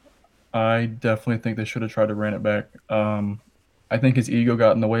 I definitely think they should have tried to run it back. I think his ego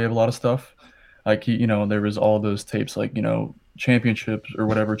got in the way of a lot of stuff. Like there was all those tapes, like, championships or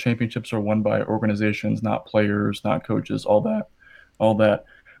whatever. Championships are won by organizations, not players, not coaches, all that.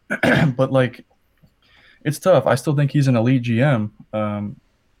 But like, it's tough. I still think he's an elite GM.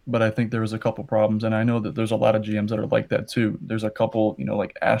 But I think there was a couple problems, and I know that there's a lot of GMs that are like that too. There's a couple,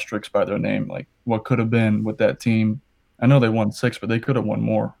 like asterisks by their name, like what could have been with that team. I know they won 6, but they could have won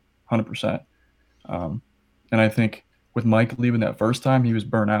more, 100%. And I think with Mike leaving that first time, he was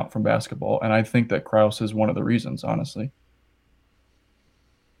burnt out from basketball, and I think that Krause is one of the reasons, honestly.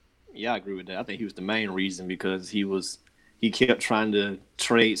 Yeah, I agree with that. I think he was the main reason because he kept trying to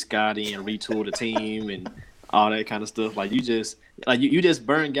trade Scottie and retool the team and all that kind of stuff. Like you just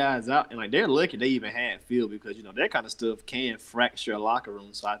burn guys out, and like they're lucky they even had Phil because that kind of stuff can fracture a locker room.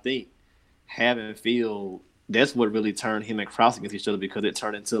 So I think having Phil, that's what really turned him and Krause against each other because it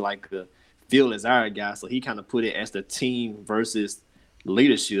turned into like the Phil is our guy. So he kind of put it as the team versus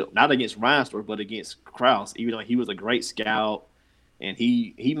leadership, not against Reinsdorf, but against Krause. Even though he was a great scout and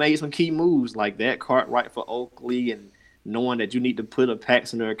he made some key moves like that Cartwright for Oakley and knowing that you need to put a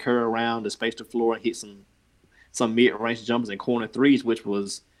Paxson or a Kerr around to space the floor and hit some mid-range jumpers and corner threes, which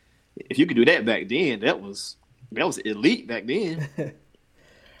was, if you could do that back then, that was elite back then.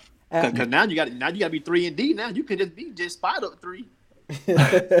 Because now you got to be 3-and-D. Now you can just spot up 3.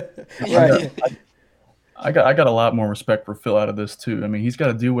 Right. I got a lot more respect for Phil out of this too. I mean, he's got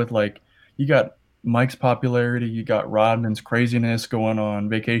to deal with like you got Mike's popularity, you got Rodman's craziness going on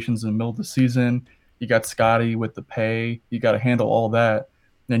vacations in the middle of the season, you got Scottie with the pay, you got to handle all that.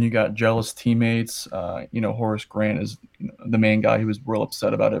 Then you got jealous teammates. Horace Grant is the main guy who was real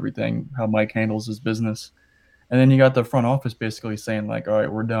upset about everything, how Mike handles his business. And then you got the front office basically saying like, all right,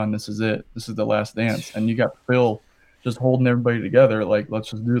 we're done. This is it. This is the last dance. And you got Phil just holding everybody together. Like, let's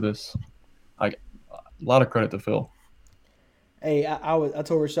just do this. Like, a lot of credit to Phil. Hey, I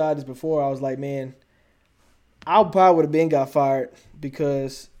told Rashad this before. I was like, man, I probably would have got fired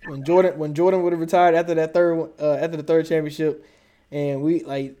because when Jordan would have retired after the third championship, and we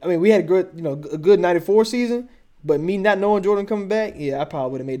had a good 94 season, but me not knowing Jordan coming back, I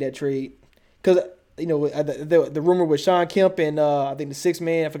probably would have made that trade because the rumor with Sean Kemp and I think the sixth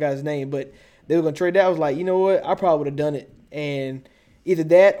man, I forgot his name, but they were gonna trade that. I was like, you know what, I probably would have done it, and either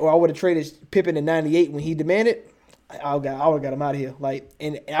that or I would have traded Pippen in '98 when he demanded. I would have got him out of here,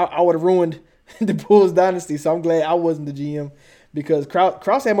 and I would have ruined the Bulls dynasty. So I'm glad I wasn't the GM because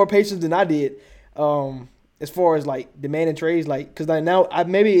Krause had more patience than I did. As far as like demanding trades, because now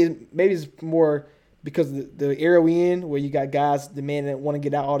maybe it's more because of the era we in where you got guys demanding that want to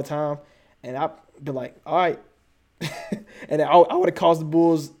get out all the time, and I'd be like, all right, and I would have cost the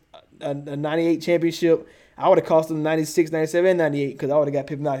Bulls a 98 championship. I would have cost them 96, 97, and 98 because I would have got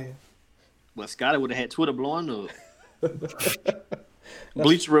Pippen out of here. Well, Scottie would have had Twitter blowing up.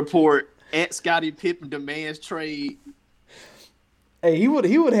 Bleacher Report at Scottie Pippen demands trade. Hey, he would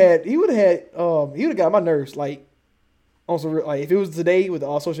have got on my nerves. Like, on some real, like if it was today with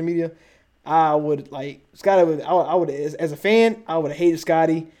all social media, I would Scottie. I would as a fan, I would have hated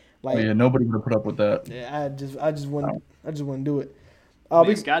Scottie. Like, nobody would have put up with that. Yeah, I just wouldn't do it.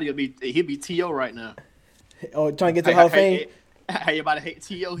 Scottie he'd be T.O. right now. Oh, trying to get to the Hall of Fame. Everybody hate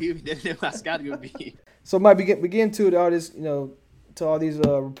T.O. That's how Scottie would be. So, Mike, we get into all this, to all these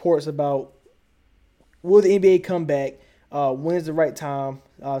reports about will the NBA come back? When's the right time?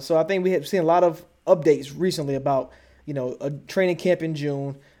 So I think we have seen a lot of updates recently about, a training camp in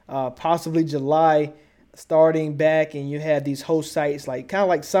June, possibly July starting back, and you have these host sites kind of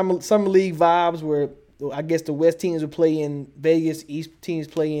like summer league vibes where I guess the West teams would play in Vegas, East teams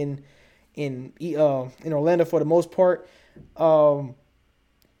play in Orlando for the most part.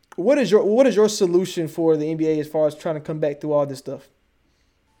 What is your solution for the NBA as far as trying to come back through all this stuff?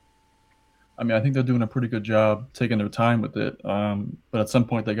 I mean, I think they're doing a pretty good job taking their time with it. But at some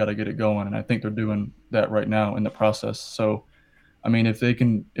point they got to get it going. And I think they're doing that right now in the process. So I mean, if they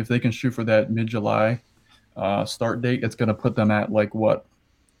can shoot for that mid-July start date, it's going to put them at like what,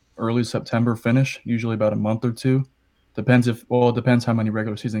 early September finish, usually about a month or two. It depends how many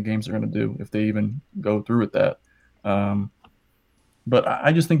regular season games they're going to do, if they even go through with that. But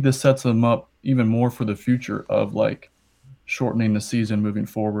I just think this sets them up even more for the future of like shortening the season moving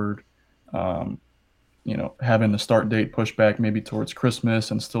forward. Having the start date pushed back maybe towards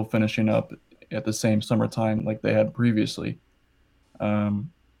Christmas and still finishing up at the same summertime like they had previously.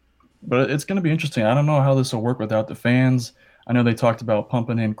 But it's going to be interesting. I don't know how this will work without the fans. I know they talked about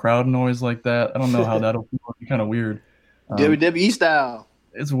pumping in crowd noise like that. I don't know how that'll be kind of weird. WWE style.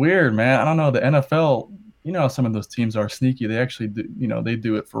 It's weird, man. I don't know. The NFL, you know how some of those teams are sneaky. They actually do, they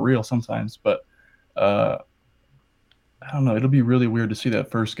do it for real sometimes. But I don't know. It'll be really weird to see that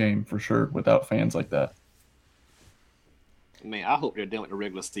first game for sure without fans like that. Man, I hope they're done with the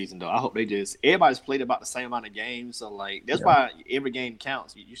regular season, though. I hope everybody's played about the same amount of games. So, like, that's why every game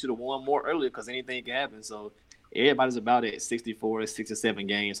counts. You should have won more earlier because anything can happen. So, everybody's about at 64, 67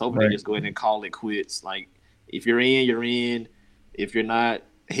 games. Hopefully, they just go ahead and call it quits. Like, if you're in, you're in. If you're not,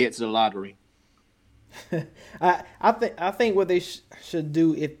 head to the lottery. I think what they should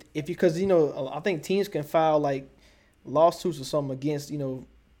do if because I think teams can file like lawsuits or something against the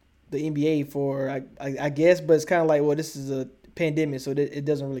NBA for I guess, but it's kind of like, well, this is a pandemic, so it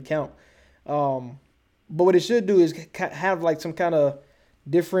doesn't really count. But what it should do is have like some kind of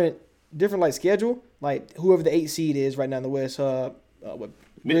different like schedule, like whoever the 8 seed is right now in the West.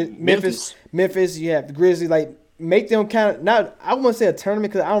 Memphis. You have the Grizzlies. Like make them kind of not. I wouldn't say a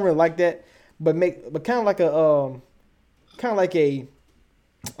tournament because I don't really like that, but kind of like a all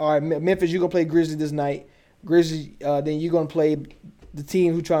right, Memphis, you're gonna play Grizzlies this night. Grizzlies, then you're gonna play the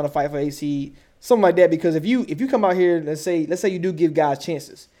team who's trying to fight for AC, something like that. Because if you come out here, let's say you do give guys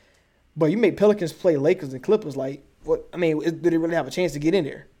chances, but you make Pelicans play Lakers and Clippers, like what? I mean, do they really have a chance to get in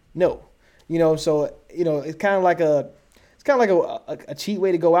there? No, So it's kind of like a cheat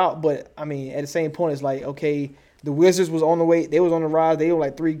way to go out. But I mean, at the same point, it's like, okay, the Wizards was on the way, they was on the rise. They were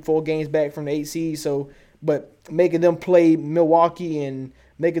like 3-4 games back from the 8 seed. So, but making them play Milwaukee and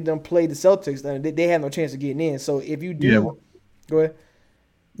making them play the Celtics, they have no chance of getting in. So if you do, go ahead.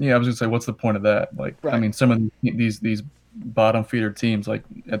 Yeah, I was gonna say, what's the point of that? Like, right. I mean, some of these bottom feeder teams, like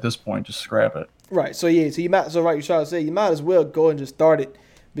at this point, just scrap it. Right. So you're trying to say you might as well go and just start it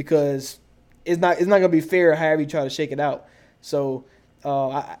because it's not gonna be fair however you try to shake it out. So,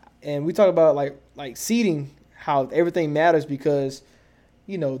 and we talk about like seeding, how everything matters because,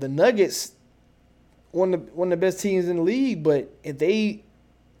 the Nuggets, one of the best teams in the league, but if they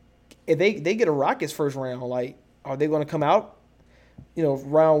get a Rockets first round, like, are they going to come out,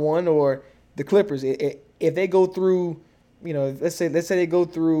 round one, or the Clippers? If they go through, let's say they go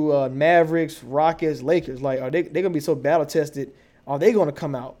through Mavericks, Rockets, Lakers, like, are they going to be so battle tested? Are they going to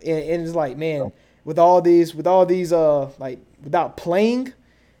come out? And it's like, man, with all these like without playing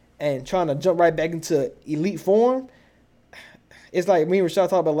and trying to jump right back into elite form, it's like me and Rashad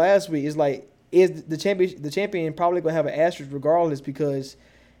talked about last week. It's like, is the champion probably going to have an asterisk regardless, because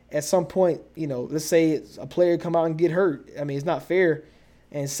at some point, let's say a player come out and get hurt. I mean, it's not fair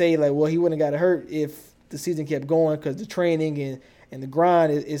and say like, well, he wouldn't have got hurt if the season kept going because the training and the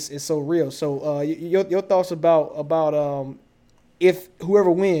grind is so real. So your thoughts about if whoever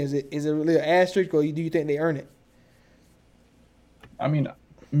wins, is it really an asterisk, or do you think they earn it? I mean,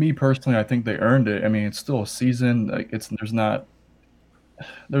 me personally, I think they earned it. I mean, it's still a season. Like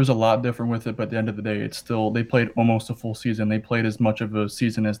there's a lot different with it, but at the end of the day, it's still, they played almost a full season. They played as much of a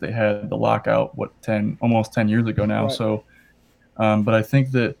season as they had the lockout, almost 10 years ago now. Right. So, but I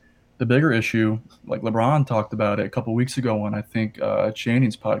think that the bigger issue, like LeBron talked about it a couple weeks ago on, I think,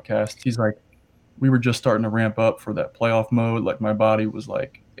 Channing's podcast, he's like, we were just starting to ramp up for that playoff mode. Like my body was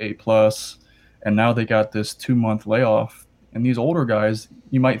like A+, and now they got this 2-month layoff. And these older guys,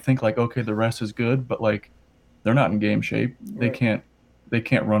 you might think like, okay, the rest is good, but like they're not in game shape. Right. They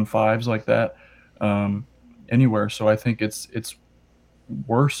can't run fives like that anywhere. So I think it's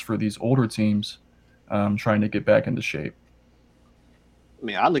worse for these older teams trying to get back into shape. I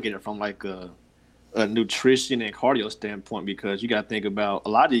mean, I look at it from like a nutrition and cardio standpoint, because you got to think about a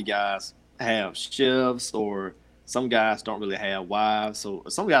lot of these guys have chefs, or some guys don't really have wives. So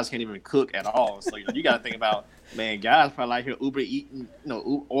some guys can't even cook at all. So you got to think about, man, guys probably like here Uber eating,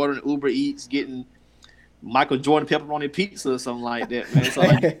 ordering Uber Eats, getting Michael Jordan pepperoni pizza or something like that,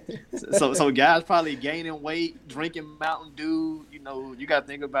 man. So guys probably gaining weight, drinking Mountain Dew. You got to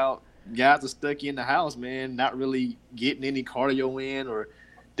think about guys are stuck in the house, man, not really getting any cardio in, or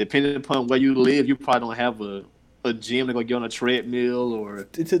depending upon where you live, you probably don't have a gym to go get on a treadmill or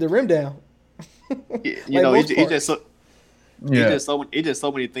to the rim down. It's just so. Yeah. It's just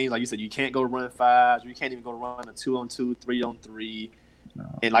so many things. Like you said, you can't go run fives. You can't even go run a 2-on-2, 3-on-3.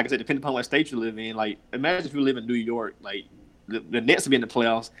 No. And like I said, depending upon what state you live in, like imagine if you live in New York, like the Nets will be in the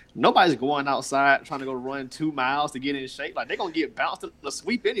playoffs. Nobody's going outside trying to go run 2 miles to get in shape. Like they're gonna get bounced in the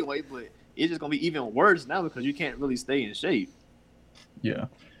sweep anyway, but it's just gonna be even worse now because you can't really stay in shape. Yeah.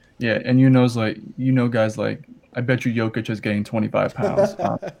 Yeah, and guys like, I bet you Jokic is gaining 25 pounds.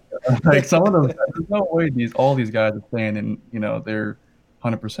 Like some of them, there's no way all these guys are staying in, they're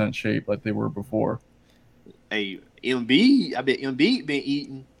 100% shape like they were before. Hey, Embiid, I bet Embiid been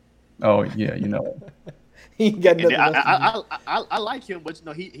eating. Oh yeah, He ain't got nothing else to do. I like him, but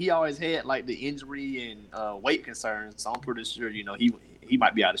he always had like the injury and weight concerns. So I'm pretty sure he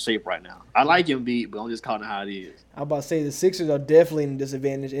might be out of shape right now. I like Embiid, but I'm just calling it how it is. I'm about to say the Sixers are definitely in a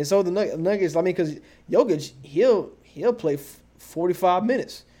disadvantage, and so the Nuggets. I mean, because Jokic, he'll play 45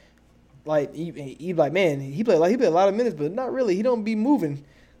 minutes. Like he like, man, he played a lot of minutes, but not really. He don't be moving.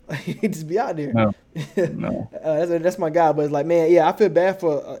 He just be out there. No. That's my guy. But it's like, man, yeah, I feel bad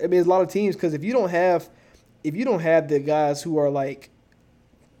for. I mean, there's a lot of teams because if you don't have the guys who are like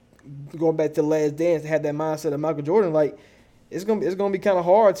going back to the Last Dance, to have that mindset of Michael Jordan, like it's gonna be kind of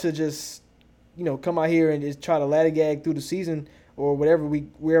hard to just come out here and just try to ladder gag through the season or wherever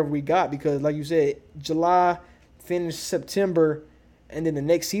we got, because like you said, July finish September. And then the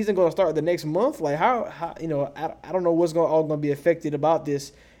next season going to start the next month. Like how I don't know what's all going to be affected about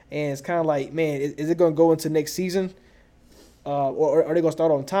this. And it's kind of like, man, is it going to go into next season, or are they going to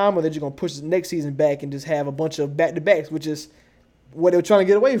start on time, or are they just going to push the next season back and just have a bunch of back-to-backs, which is what they're trying to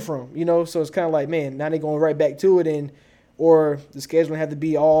get away from, So it's kind of like, man, now they're going right back to it, or the scheduling have to be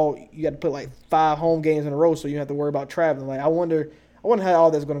you got to put like 5 home games in a row, so you don't have to worry about traveling. Like I wonder how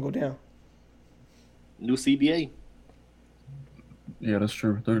all that's going to go down. New CBA. Yeah, that's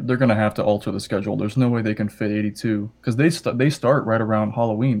true. They're going to have to alter the schedule. There's no way they can fit 82 because they start right around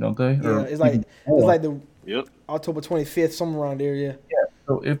Halloween, don't they? Yeah, it's like the Yep. October 25th, somewhere around there. Yeah. Yeah.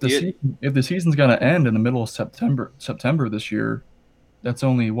 So if the season's going to end in the middle of September this year, that's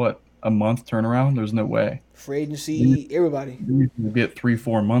only a month turnaround. There's no way. Free agency, everybody. They get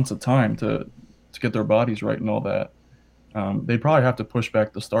 3-4 months of time to get their bodies right and all that. They probably have to push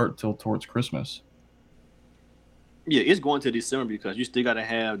back the start till towards Christmas. Yeah, it's going to December because you still got to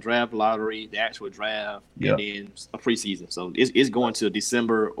have draft lottery, the actual draft, and then a preseason. So it's going to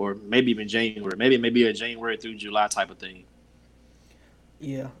December or maybe even January. Maybe a January through July type of thing.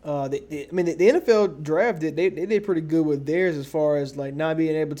 Yeah, the NFL draft they did pretty good with theirs as far as like not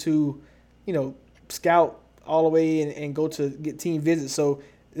being able to, scout all the way and go to get team visits. So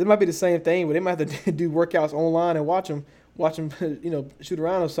it might be the same thing, but they might have to do workouts online and watch them, shoot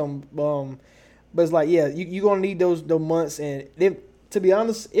around or something. But it's like, yeah, you're going to need those months. And then, to be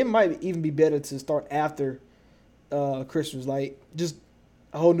honest, it might even be better to start after Christmas. Like, just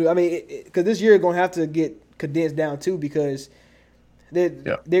a whole new – I mean, because this year is going to have to get condensed down, too, because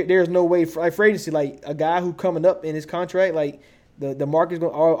there's no way for agency, like, a guy who coming up in his contract, like, the market's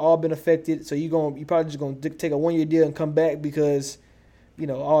going to all been affected. So you probably just going to take a 1-year deal and come back because,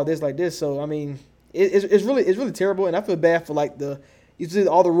 all this like this. So, I mean, it's really terrible. And I feel bad for, like, you see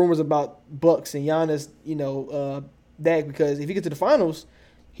all the rumors about Bucks and Giannis, that because if he gets to the finals,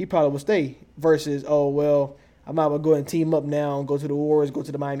 he probably will stay. Versus, I might as well go and team up now and go to the Warriors, go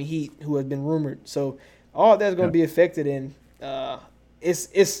to the Miami Heat, who has been rumored. So all that's going to be affected, and it's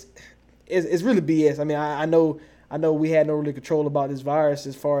really BS. I mean, I know we had no really control about this virus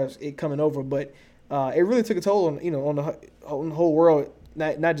as far as it coming over, but it really took a toll on the whole world,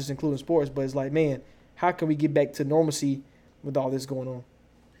 not just including sports. But it's like, man, how can we get back to normalcy with all this going on?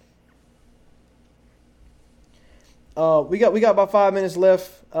 We got about 5 minutes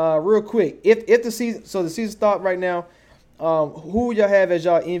left. Real quick, if the season stopped right now, who would y'all have as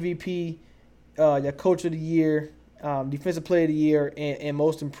y'all MVP, your coach of the year, defensive player of the year, and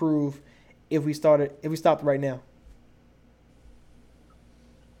most improved if we stopped right now?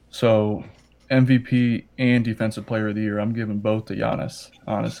 So MVP and defensive player of the year, I'm giving both to Giannis,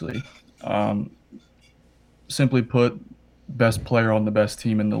 honestly. Simply put, best player on the best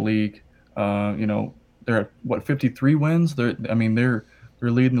team in the league. They're at 53 wins. They're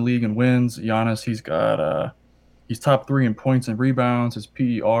leading the league in wins. Giannis, he's top 3 in points and rebounds. His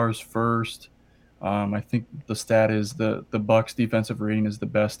PER's first. I think the stat is the Bucks defensive rating is the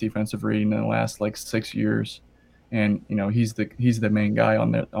best defensive rating in the last 6 years, and he's the main guy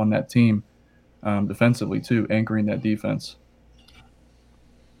on that team, defensively too, anchoring that defense.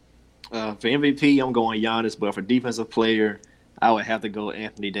 For MVP, I'm going Giannis, but for defensive player, I would have to go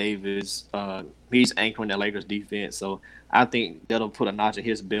Anthony Davis. He's anchoring the Lakers defense, so I think that'll put a notch in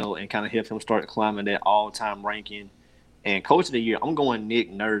his belt and kind of help him start climbing that all-time ranking. And coach of the year, I'm going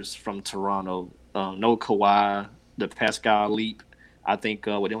Nick Nurse from Toronto. No Kawhi, the Pascal leap. I think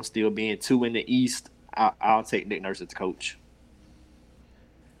with them still being 2 in the East, I'll take Nick Nurse as the coach.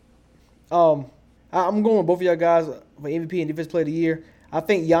 I'm going with both of y'all guys for MVP and Defensive Player of the Year. I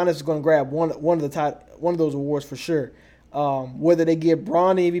think Giannis is going to grab one of those awards for sure. Whether they give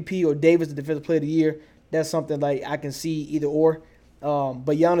Bron the MVP or Davis the Defensive Player of the Year, that's something like I can see either or.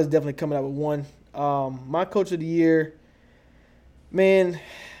 But Giannis definitely coming out with one. My Coach of the Year, man,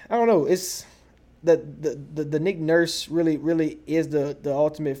 I don't know. It's the Nick Nurse really is the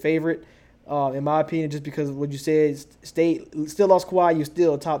ultimate favorite, in my opinion, just because of what you said. Still lost Kawhi, you're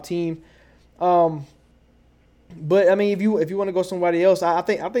still a top team. But I mean, if you want to go somebody else, I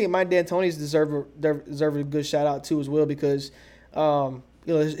think Mike D'Antoni's deserve a good shout out too as well, because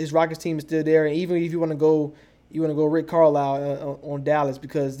his Rockets team is still there, and even if you want to go Rick Carlisle on Dallas,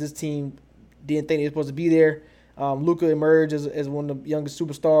 because this team didn't think they were supposed to be there. Luka emerged as one of the youngest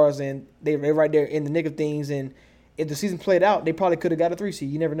superstars, and they're right there in the nick of things. And if the season played out, they probably could have got a 3 seed.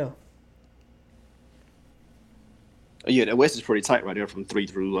 You never know. Yeah, the West is pretty tight right there from 3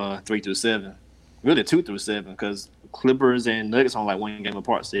 through 7. Really 2 through 7, because Clippers and Nuggets on like one game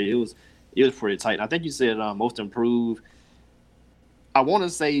apart. So it was pretty tight. And I think you said most improved. I want to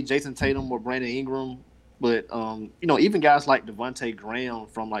say Jason Tatum or Brandon Ingram, but even guys like Devontae Graham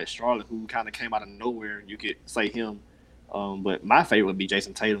from like Charlotte, who kind of came out of nowhere, you could say him. But my favorite would be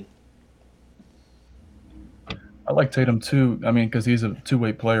Jason Tatum. I like Tatum too. I mean, because he's a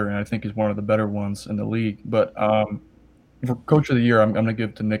two-way player, and I think he's one of the better ones in the league. But for Coach of the Year, I'm going to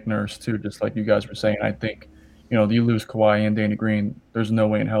give to Nick Nurse too, just like you guys were saying. I think, you lose Kawhi and Danny Green, there's no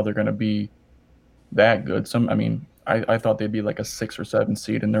way in hell they're going to be that good. I thought they'd be like a 6 or 7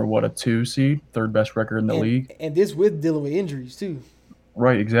 seed, and they're a 2 seed, third best record in the league. And this with dealing with injuries too.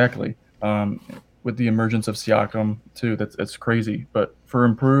 Right, exactly. With the emergence of Siakam too, that's crazy. But for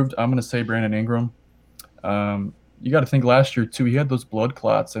improved, I'm going to say Brandon Ingram. You got to think last year too, he had those blood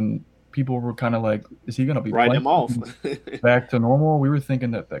clots, and people were kind of like, is he going to be writing him off back to normal? We were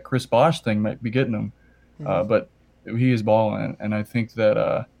thinking that Chris Bosh thing might be getting him, but he is balling, and I think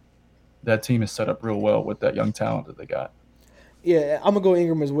that that team is set up real well with that young talent that they got. Yeah, I'm gonna go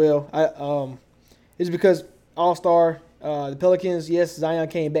Ingram as well. It's because All-Star, the Pelicans. Yes, Zion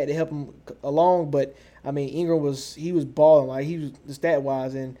came back to help him along, but I mean Ingram was balling, like he was stat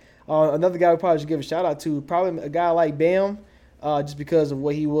wise. And another guy we probably should give a shout out to, probably a guy like Bam, just because of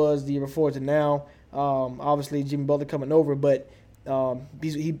what he was the year before to now. Obviously Jimmy Butler coming over, but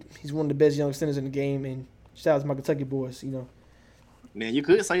he's one of the best young centers in the game. And shout out to my Kentucky boys, Man, you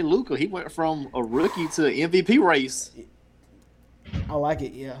could say Luka. He went from a rookie to MVP race. I like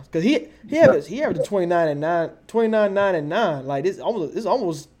it, yeah, because he averaged 29, 9, and 9. Like this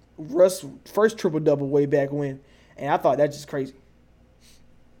almost Russ' first triple double way back when, and I thought that's just crazy.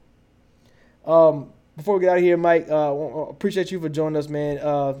 Before we get out of here, Mike, appreciate you for joining us, man.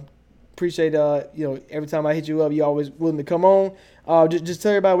 Appreciate every time I hit you up, you're always willing to come on. Just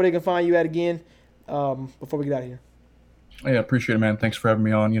tell everybody where they can find you at again. Before we get out of here. Yeah, appreciate it, man. Thanks for having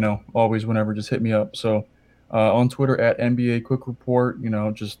me on. Always, whenever, just hit me up. So on Twitter at NBA Quick Report,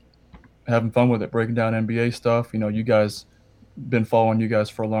 just having fun with it, breaking down NBA stuff. You guys been following you guys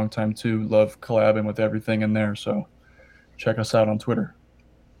for a long time too. Love collabing with everything in there. So check us out on Twitter.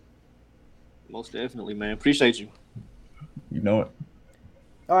 Most definitely, man. Appreciate you. You know it.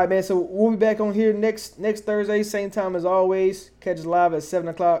 All right, man. So we'll be back on here next Thursday, same time as always. Catch us live at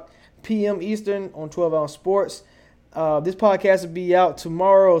 7:00 p.m. Eastern on 12 Ounce Sports. This podcast will be out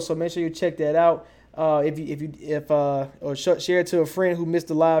tomorrow, so make sure you check that out. Or share it to a friend who missed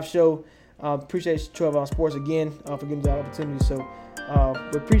the live show. Appreciate 12 Ounce Sports again for giving us that opportunity. So,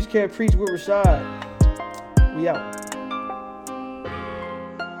 but preach with Rashad. We out.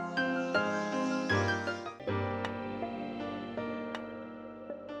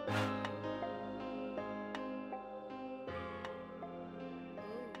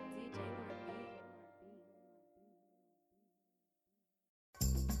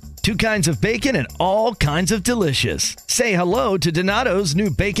 Two kinds of bacon and all kinds of delicious. Say hello to Donato's new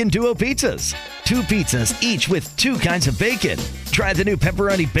Bacon Duo pizzas. 2 pizzas, each with 2 kinds of bacon. Try the new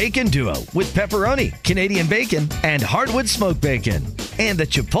Pepperoni Bacon Duo with pepperoni, Canadian bacon, and hardwood smoked bacon. And the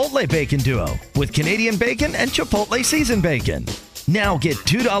Chipotle Bacon Duo with Canadian bacon and Chipotle seasoned bacon. Now get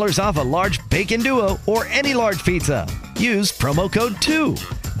 $2 off a large Bacon Duo or any large pizza. Use promo code 2.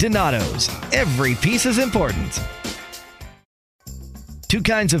 Donato's. Every piece is important. 2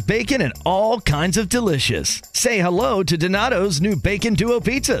 kinds of bacon and all kinds of delicious. Say hello to Donato's new Bacon Duo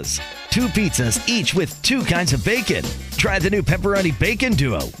pizzas. 2 pizzas, each with 2 kinds of bacon. Try the new Pepperoni Bacon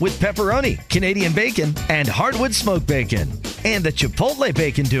Duo with pepperoni, Canadian bacon, and hardwood smoked bacon. And the Chipotle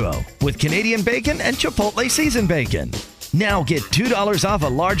Bacon Duo with Canadian bacon and Chipotle seasoned bacon. Now get $2 off a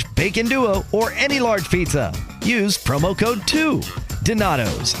large Bacon Duo or any large pizza. Use promo code 2.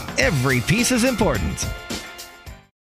 Donato's. Every piece is important.